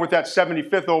you're going with that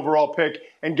 75th overall pick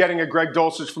and getting a Greg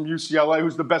Dulcich from UCLA,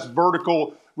 who's the best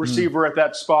vertical receiver at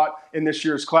that spot in this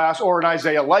year's class, or an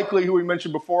Isaiah Likely, who we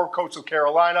mentioned before, Coastal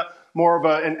Carolina, more of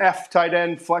an F tight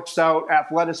end, flexed out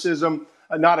athleticism,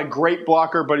 not a great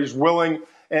blocker, but he's willing.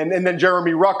 And then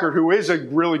Jeremy Ruckert, who is a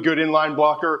really good inline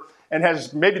blocker and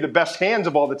has maybe the best hands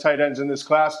of all the tight ends in this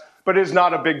class, but is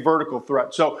not a big vertical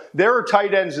threat. So there are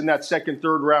tight ends in that second,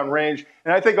 third round range.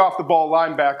 And I think off the ball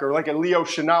linebacker, like a Leo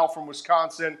Chenal from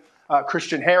Wisconsin,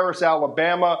 Christian Harris,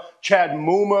 Alabama, Chad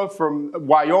Muma from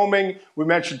Wyoming. We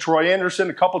mentioned Troy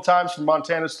Anderson a couple times from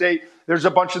Montana State. There's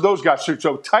a bunch of those guys too.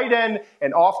 So tight end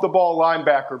and off the ball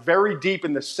linebacker, very deep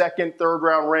in the second, third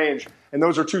round range. And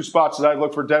those are two spots that I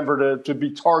look for Denver to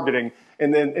be targeting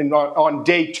and then on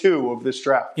day 2 of this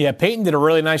draft. Yeah, Peyton did a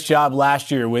really nice job last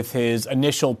year with his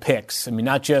initial picks. I mean,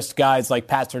 not just guys like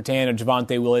Pat Surtain or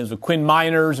Javonte Williams, but Quinn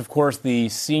Miners, of course, the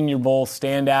Senior Bowl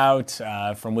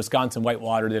standout from Wisconsin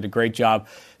Whitewater, did a great job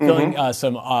filling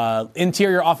some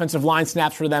interior offensive line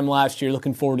snaps for them last year.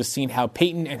 Looking forward to seeing how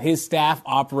Peyton and his staff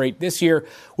operate this year,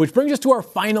 which brings us to our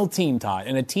final team, Todd,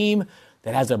 and a team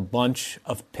that has a bunch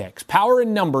of picks. Power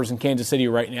in numbers in Kansas City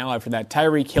right now. After that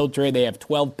Tyreek Hill trade, they have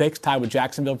 12 picks, tied with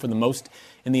Jacksonville for the most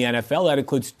in the NFL. That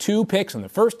includes 2 picks in the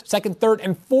first, second, third,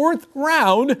 and fourth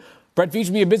round. Brett Veach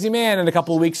will be a busy man in a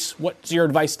couple of weeks. What's your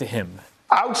advice to him?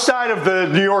 Outside of the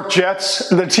New York Jets,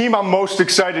 the team I'm most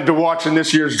excited to watch in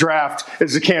this year's draft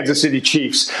is the Kansas City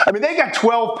Chiefs. I mean, they got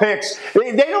 12 picks.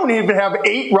 They don't even have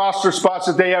 8 roster spots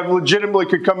that they have legitimately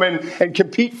could come in and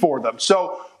compete for them.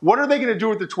 So what are they going to do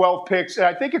with the 12 picks? And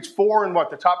I think it's 4 in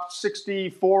the top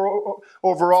 64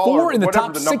 overall? 4 in the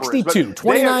top 62.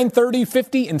 29, 30,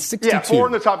 50, and 62. Yeah, 4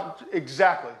 in the top.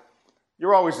 Exactly.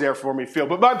 You're always there for me, Phil.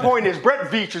 But my point is, Brett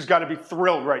Veach has got to be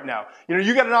thrilled right now.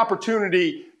 You got an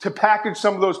opportunity to package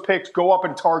some of those picks, go up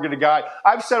and target a guy.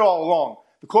 I've said all along,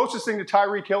 the closest thing to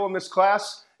Tyreek Hill in this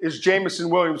class is Jameson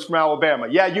Williams from Alabama.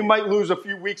 Yeah, you might lose a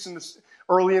few weeks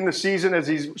early in the season as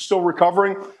he's still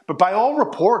recovering, but by all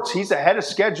reports, he's ahead of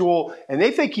schedule, and they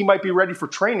think he might be ready for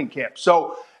training camp.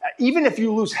 So even if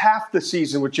you lose half the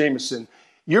season with Jameson,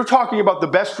 you're talking about the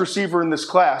best receiver in this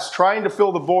class, trying to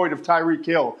fill the void of Tyreek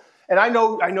Hill. And I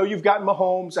know you've got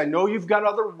Mahomes. I know you've got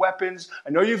other weapons. I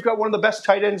know you've got one of the best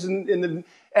tight ends in the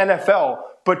NFL.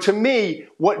 But to me,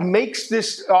 what makes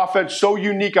this offense so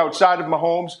unique outside of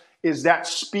Mahomes is that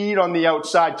speed on the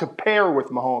outside to pair with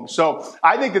Mahomes. So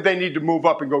I think that they need to move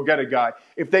up and go get a guy.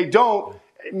 If they don't,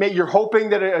 you're hoping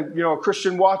that a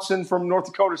Christian Watson from North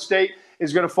Dakota State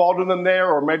is going to fall to them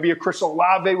there, or maybe a Chris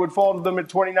Olave would fall to them at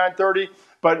 29-30.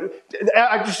 But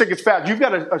I just think it's fast. You've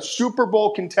got a Super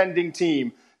Bowl contending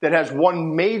team that has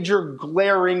one major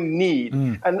glaring need.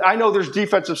 And I know there's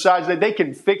defensive sides that they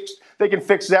can fix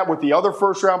that with the other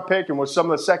first-round pick and with some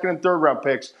of the second and third-round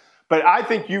picks. But I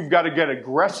think you've got to get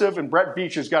aggressive, and Brett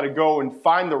Veach has got to go and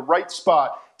find the right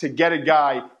spot to get a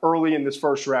guy early in this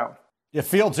first round. Yeah,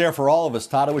 Fields there for all of us,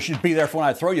 Todd. I wish you'd be there for when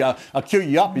I throw you. I'll cue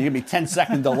you up. You give me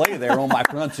 10-second delay there on my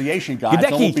pronunciation, guys.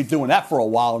 I won't be doing that for a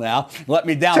while now. Let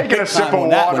me down Taking big a sip time of on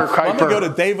that water, one. Kuiper. I'm going to go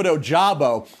to David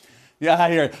Ojabo. Yeah,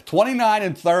 I hear it.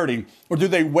 29-30. Or do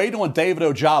they wait on David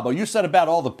Ojabo? You said about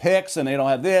all the picks, and they don't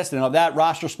have this, they don't have that.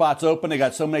 Roster spots open. They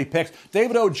got so many picks.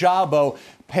 David Ojabo,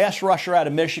 pass rusher out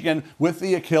of Michigan with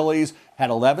the Achilles, had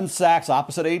 11 sacks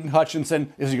opposite Aiden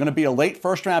Hutchinson. Is he going to be a late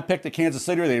first-round pick to Kansas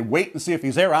City, or they wait and see if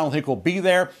he's there? I don't think he'll be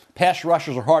there. Pass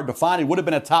rushers are hard to find. He would have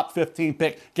been a top 15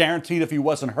 pick, guaranteed, if he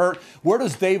wasn't hurt. Where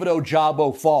does David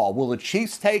Ojabo fall? Will the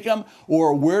Chiefs take him,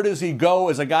 or where does he go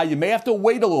as a guy you may have to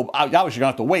wait a little? Obviously, you're going to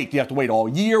have to wait. Do you have to wait all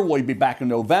year? Will he be back in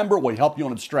November? Will he help you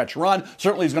on a stretch run?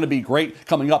 Certainly, he's going to be great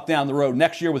coming up down the road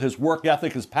next year with his work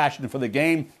ethic, his passion for the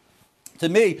game. To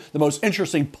me, the most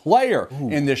interesting player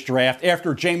in this draft,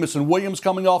 after Jameson Williams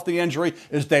coming off the injury,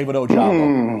 is David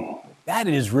Ojabo. That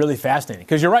is really fascinating,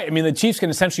 because you're right. I mean, the Chiefs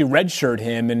can essentially redshirt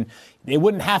him, and they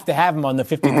wouldn't have to have him on the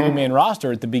 53-man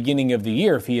roster at the beginning of the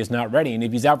year if he is not ready. And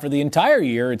if he's out for the entire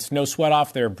year, it's no sweat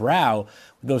off their brow.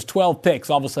 With those 12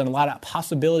 picks, all of a sudden, a lot of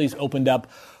possibilities opened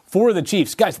up for the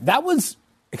Chiefs. Guys, that was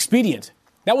expedient.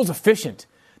 That was efficient.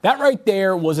 That right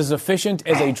there was as efficient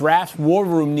as a draft war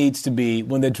room needs to be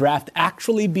when the draft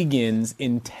actually begins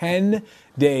in 10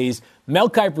 days. Mel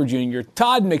Kiper Jr.,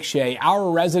 Todd McShay, our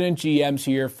resident GMs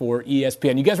here for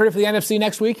ESPN. You guys ready for the NFC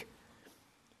next week?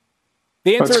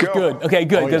 The answer is good. Okay,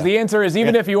 good, because the answer is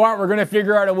even if you aren't, we're going to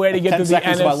figure out a way to get to the NFC next week. 10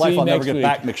 seconds of my life I'll never get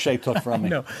back. McShay took from me.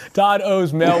 No, Todd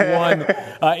owes Mel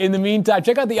one. In the meantime,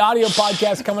 check out the audio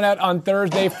podcast coming out on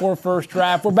Thursday for First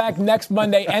Draft. We're back next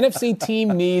Monday. NFC team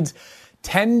needs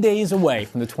 10 days away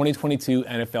from the 2022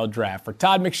 NFL Draft. For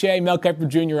Todd McShay, Mel Kiper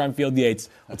Jr., I'm Field Yates.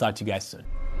 We'll talk to you guys soon.